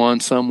someone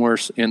somewhere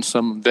in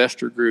some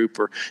investor group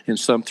or in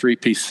some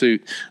three-piece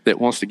suit that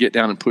wants to get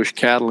down and push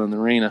cattle in the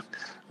arena?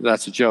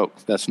 That's a joke.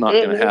 That's not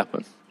going to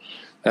happen.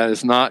 That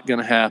is not going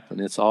to happen.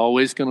 It's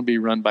always going to be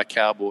run by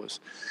cowboys.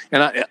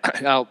 And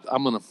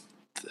I'm going to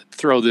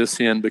throw this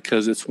in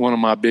because it's one of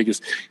my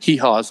biggest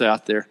hee-haws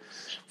out there.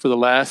 For the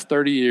last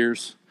 30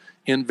 years,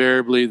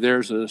 invariably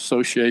there's an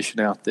association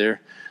out there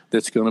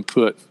that's going to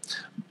put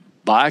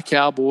by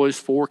cowboys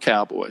for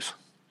cowboys.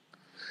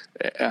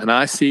 And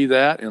I see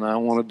that, and I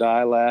want to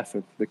die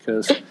laughing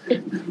because,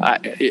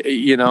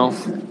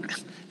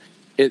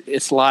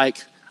 it's like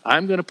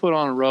I'm going to put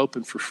on a rope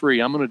and for free.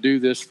 I'm going to do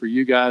this for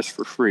you guys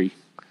for free.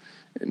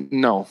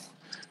 No.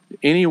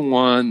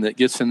 Anyone that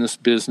gets in this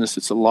business,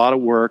 it's a lot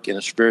of work, and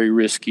it's very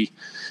risky.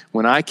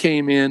 When I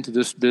came into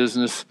this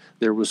business,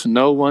 there was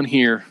no one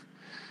here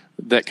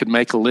that could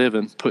make a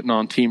living putting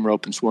on team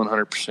ropings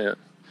 100%.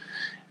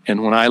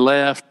 And when I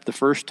left the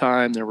first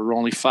time, there were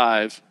only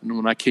 5. And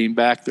when I came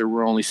back, there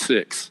were only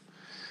 6.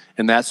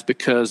 And that's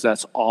because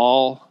that's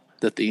all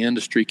that the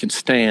industry can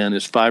stand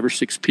is 5 or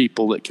 6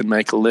 people that can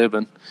make a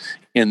living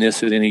in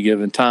this at any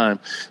given time.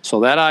 So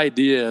that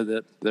idea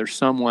that there's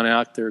someone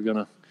out there going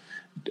to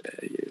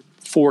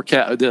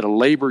that a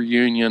labor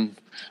union,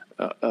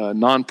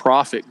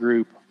 nonprofit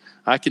group,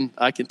 I can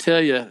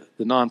tell you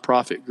the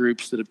nonprofit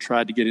groups that have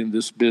tried to get into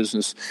this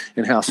business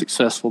and how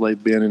successful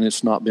they've been, and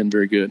it's not been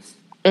very good.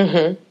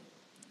 Absolutely.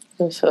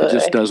 It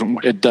just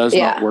doesn't. It does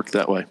not work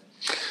that way.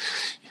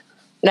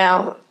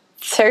 Now,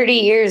 30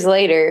 years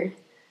later,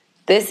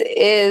 this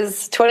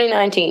is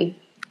 2019.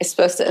 It's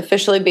supposed to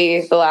officially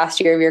be the last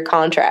year of your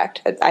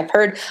contract. I've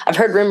heard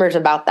rumors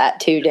about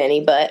that too,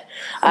 Denny, but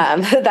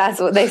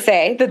that's what they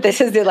say, that this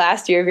is the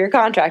last year of your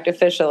contract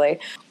officially.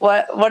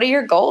 What are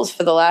your goals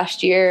for the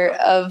last year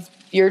of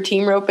your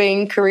team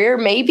roping career,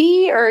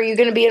 maybe? Or are you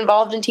going to be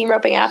involved in team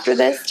roping after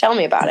this? Tell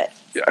me about it.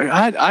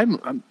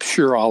 I'm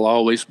sure I'll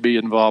always be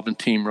involved in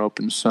team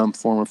roping in some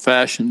form or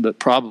fashion, but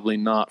probably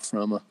not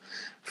from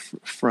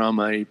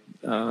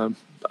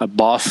a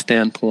boss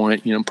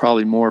standpoint,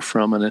 probably more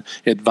from an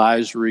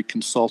advisory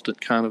consultant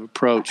kind of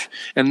approach,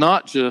 and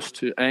not just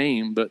to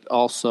AIM, but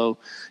also,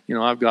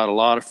 I've got a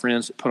lot of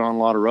friends that put on a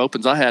lot of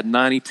ropings. I had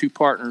 92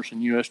 partners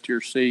in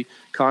USTRC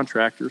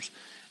contractors,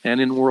 and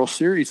in World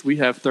Series we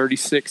have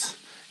 36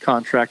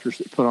 contractors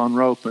that put on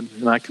roping,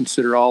 and I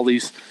consider all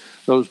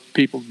those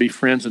people to be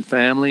friends and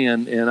family,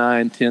 and I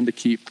intend to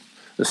keep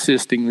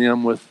assisting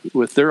them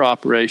with their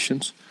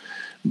operations.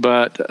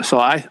 But so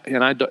I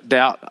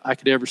doubt I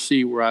could ever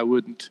see where I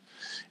wouldn't,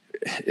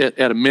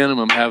 at a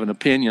minimum, have an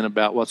opinion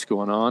about what's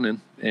going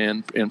on,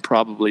 and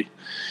probably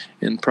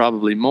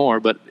more.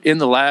 But in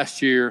the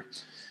last year,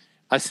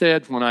 I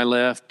said when I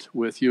left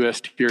with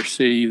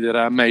USTRC that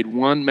I made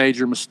one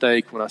major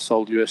mistake when I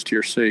sold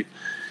USTRC,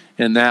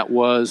 and that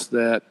was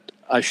that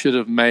I should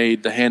have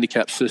made the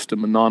handicap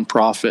system a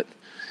nonprofit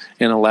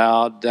and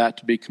allowed that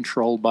to be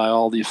controlled by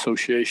all the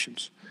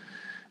associations.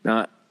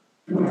 Now,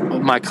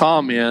 my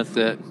comment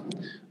that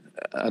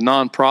a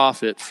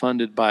nonprofit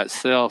funded by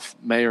itself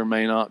may or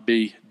may not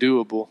be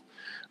doable,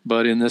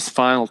 but in this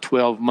final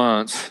 12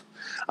 months,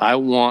 I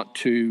want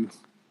to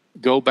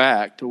go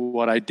back to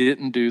what I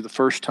didn't do the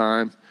first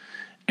time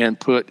and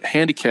put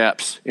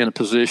handicaps in a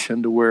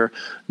position to where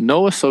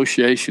no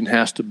association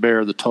has to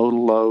bear the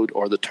total load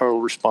or the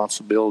total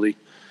responsibility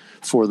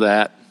for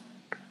that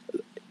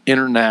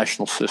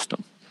international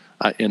system.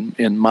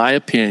 In my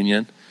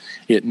opinion,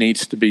 it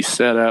needs to be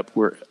set up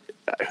where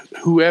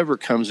whoever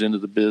comes into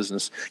the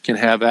business can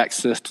have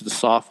access to the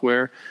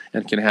software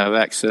and can have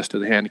access to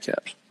the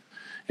handicaps.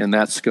 And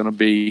that's going to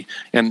be,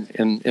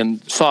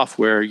 and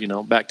software,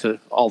 back to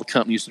all the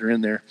companies that are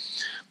in there,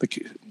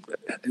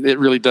 it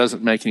really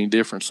doesn't make any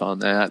difference on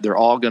that. They're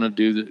all going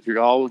to you're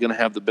all going to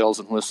have the bells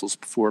and whistles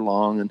before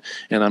long.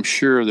 And I'm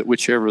sure that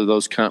whichever of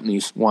those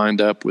companies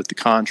wind up with the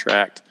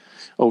contract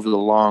over the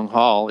long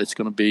haul, it's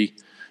going to be,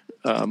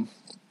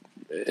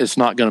 it's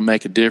not going to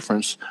make a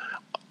difference.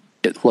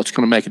 What's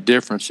going to make a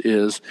difference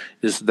is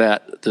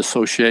that the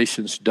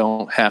associations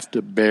don't have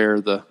to bear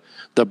the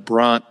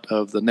brunt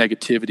of the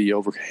negativity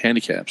over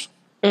handicaps.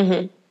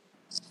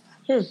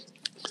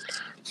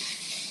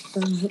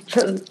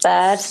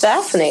 That's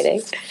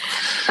fascinating.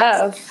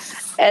 Oh,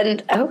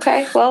 and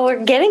okay, well,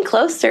 we're getting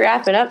close to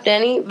wrapping up,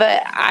 Denny,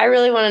 but I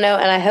really want to know,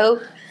 and I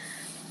hope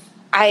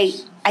I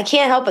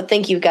can't help but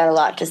think you've got a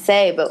lot to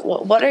say, but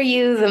what are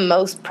you the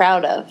most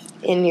proud of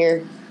in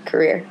your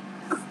career?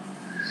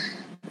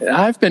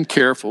 I've been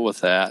careful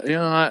with that.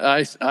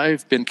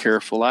 I've been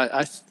careful.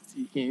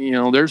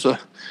 There's a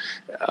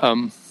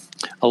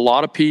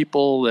lot of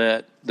people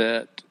that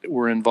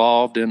were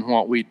involved in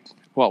what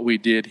we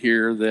did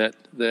here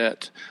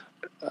that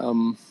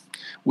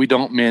we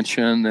don't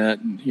mention, that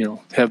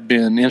have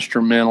been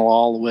instrumental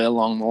all the way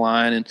along the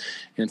line,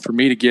 and for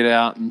me to get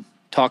out and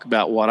talk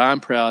about what I'm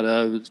proud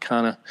of, it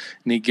kind of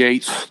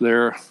negates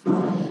their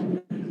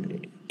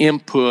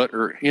input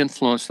or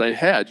influence they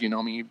had.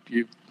 You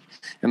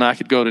and I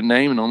could go to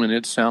naming them, and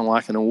it'd sound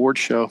like an award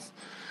show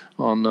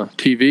on the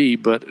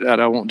TV, but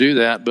I won't do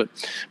that. But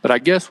I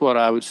guess what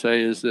I would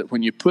say is that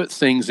when you put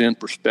things in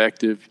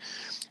perspective,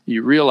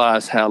 you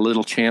realize how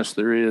little chance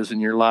there is in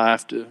your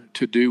life to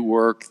do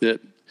work that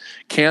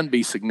can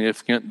be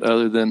significant,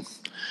 other than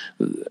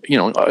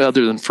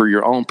for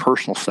your own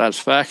personal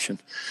satisfaction.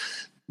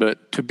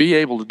 But to be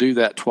able to do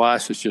that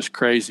twice is just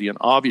crazy. And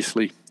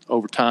obviously,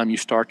 over time, you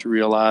start to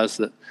realize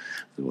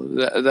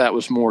that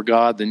was more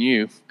God than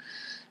you.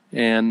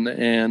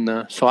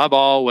 And so I've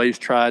always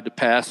tried to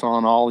pass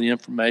on all the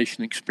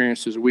information,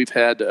 experiences we've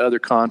had to other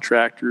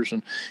contractors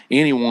and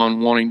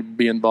anyone wanting to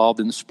be involved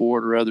in the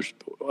sport or others,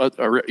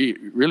 or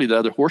really the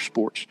other horse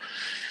sports.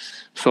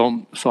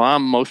 So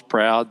I'm most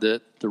proud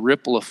that the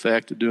ripple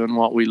effect of doing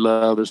what we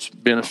love has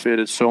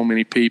benefited so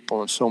many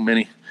people in so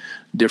many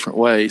different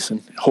ways,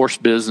 and horse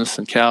business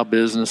and cow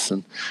business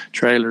and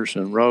trailers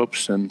and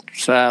ropes and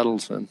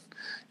saddles and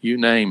you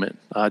name it.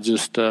 I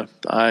just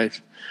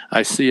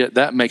I see it.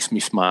 That makes me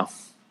smile.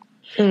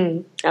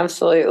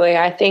 Absolutely.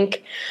 I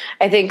think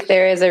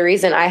there is a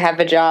reason I have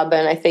a job,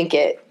 and I think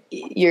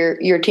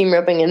your team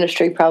roping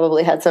industry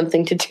probably had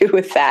something to do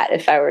with that,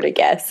 if I were to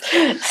guess.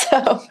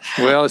 So,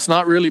 well, it's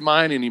not really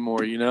mine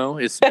anymore.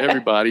 It's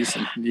everybody's.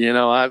 And,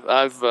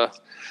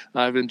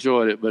 I've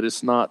enjoyed it, but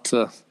it's not.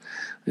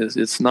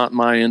 It's not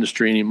my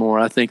industry anymore.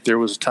 I think there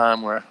was a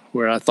time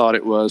where I thought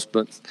it was,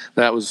 but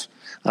that was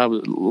a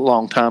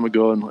long time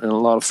ago and a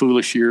lot of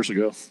foolish years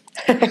ago.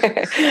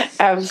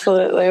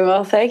 Absolutely.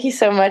 Well, thank you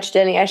so much,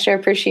 Denny. I sure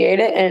appreciate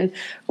it. And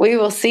we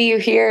will see you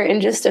here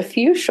in just a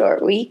few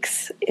short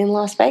weeks in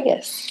Las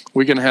Vegas.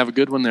 We're going to have a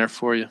good one there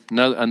for you.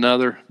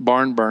 Another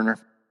barn burner.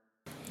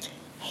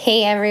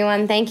 Hey,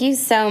 everyone. Thank you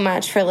so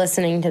much for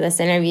listening to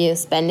this interview,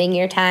 spending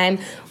your time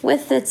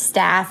with the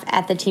staff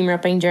at the Team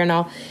Roping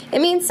Journal. It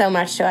means so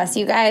much to us.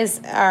 You guys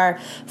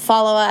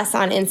follow us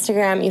on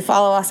Instagram. You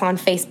follow us on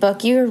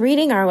Facebook. You're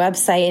reading our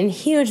website in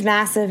huge,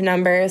 massive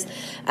numbers.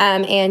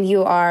 And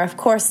you are, of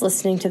course,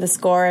 listening to The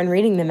Score and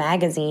reading the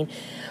magazine.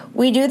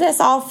 We do this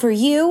all for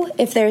you.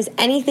 If there's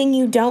anything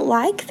you don't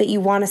like, that you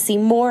want to see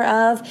more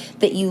of,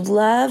 that you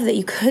love, that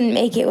you couldn't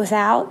make it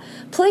without,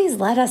 please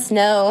let us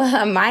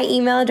know. My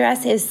email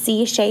address is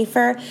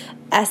cschaeffer,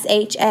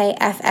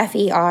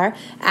 SHAFFER,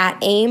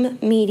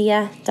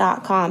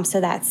 @aimmedia.com. So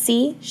that's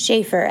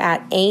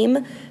cschaeffer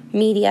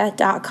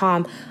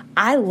 @aimmedia.com.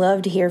 I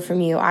love to hear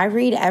from you. I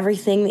read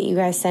everything that you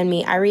guys send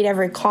me. I read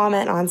every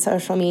comment on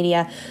social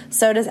media.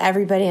 So does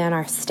everybody on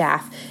our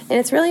staff. And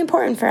it's really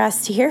important for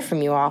us to hear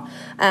from you all.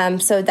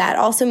 So that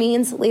also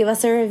means leave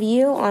us a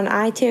review on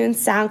iTunes,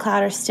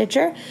 SoundCloud, or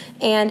Stitcher.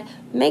 And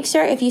make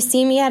sure if you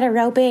see me at a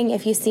roping,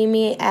 if you see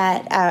me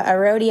at a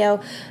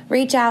rodeo,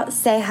 reach out,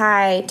 say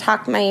hi,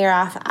 talk my ear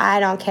off. I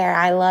don't care.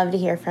 I love to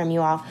hear from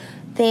you all.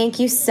 Thank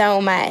you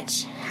so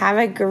much. Have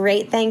a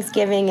great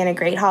Thanksgiving and a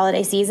great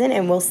holiday season,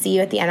 and we'll see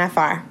you at the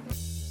NFR.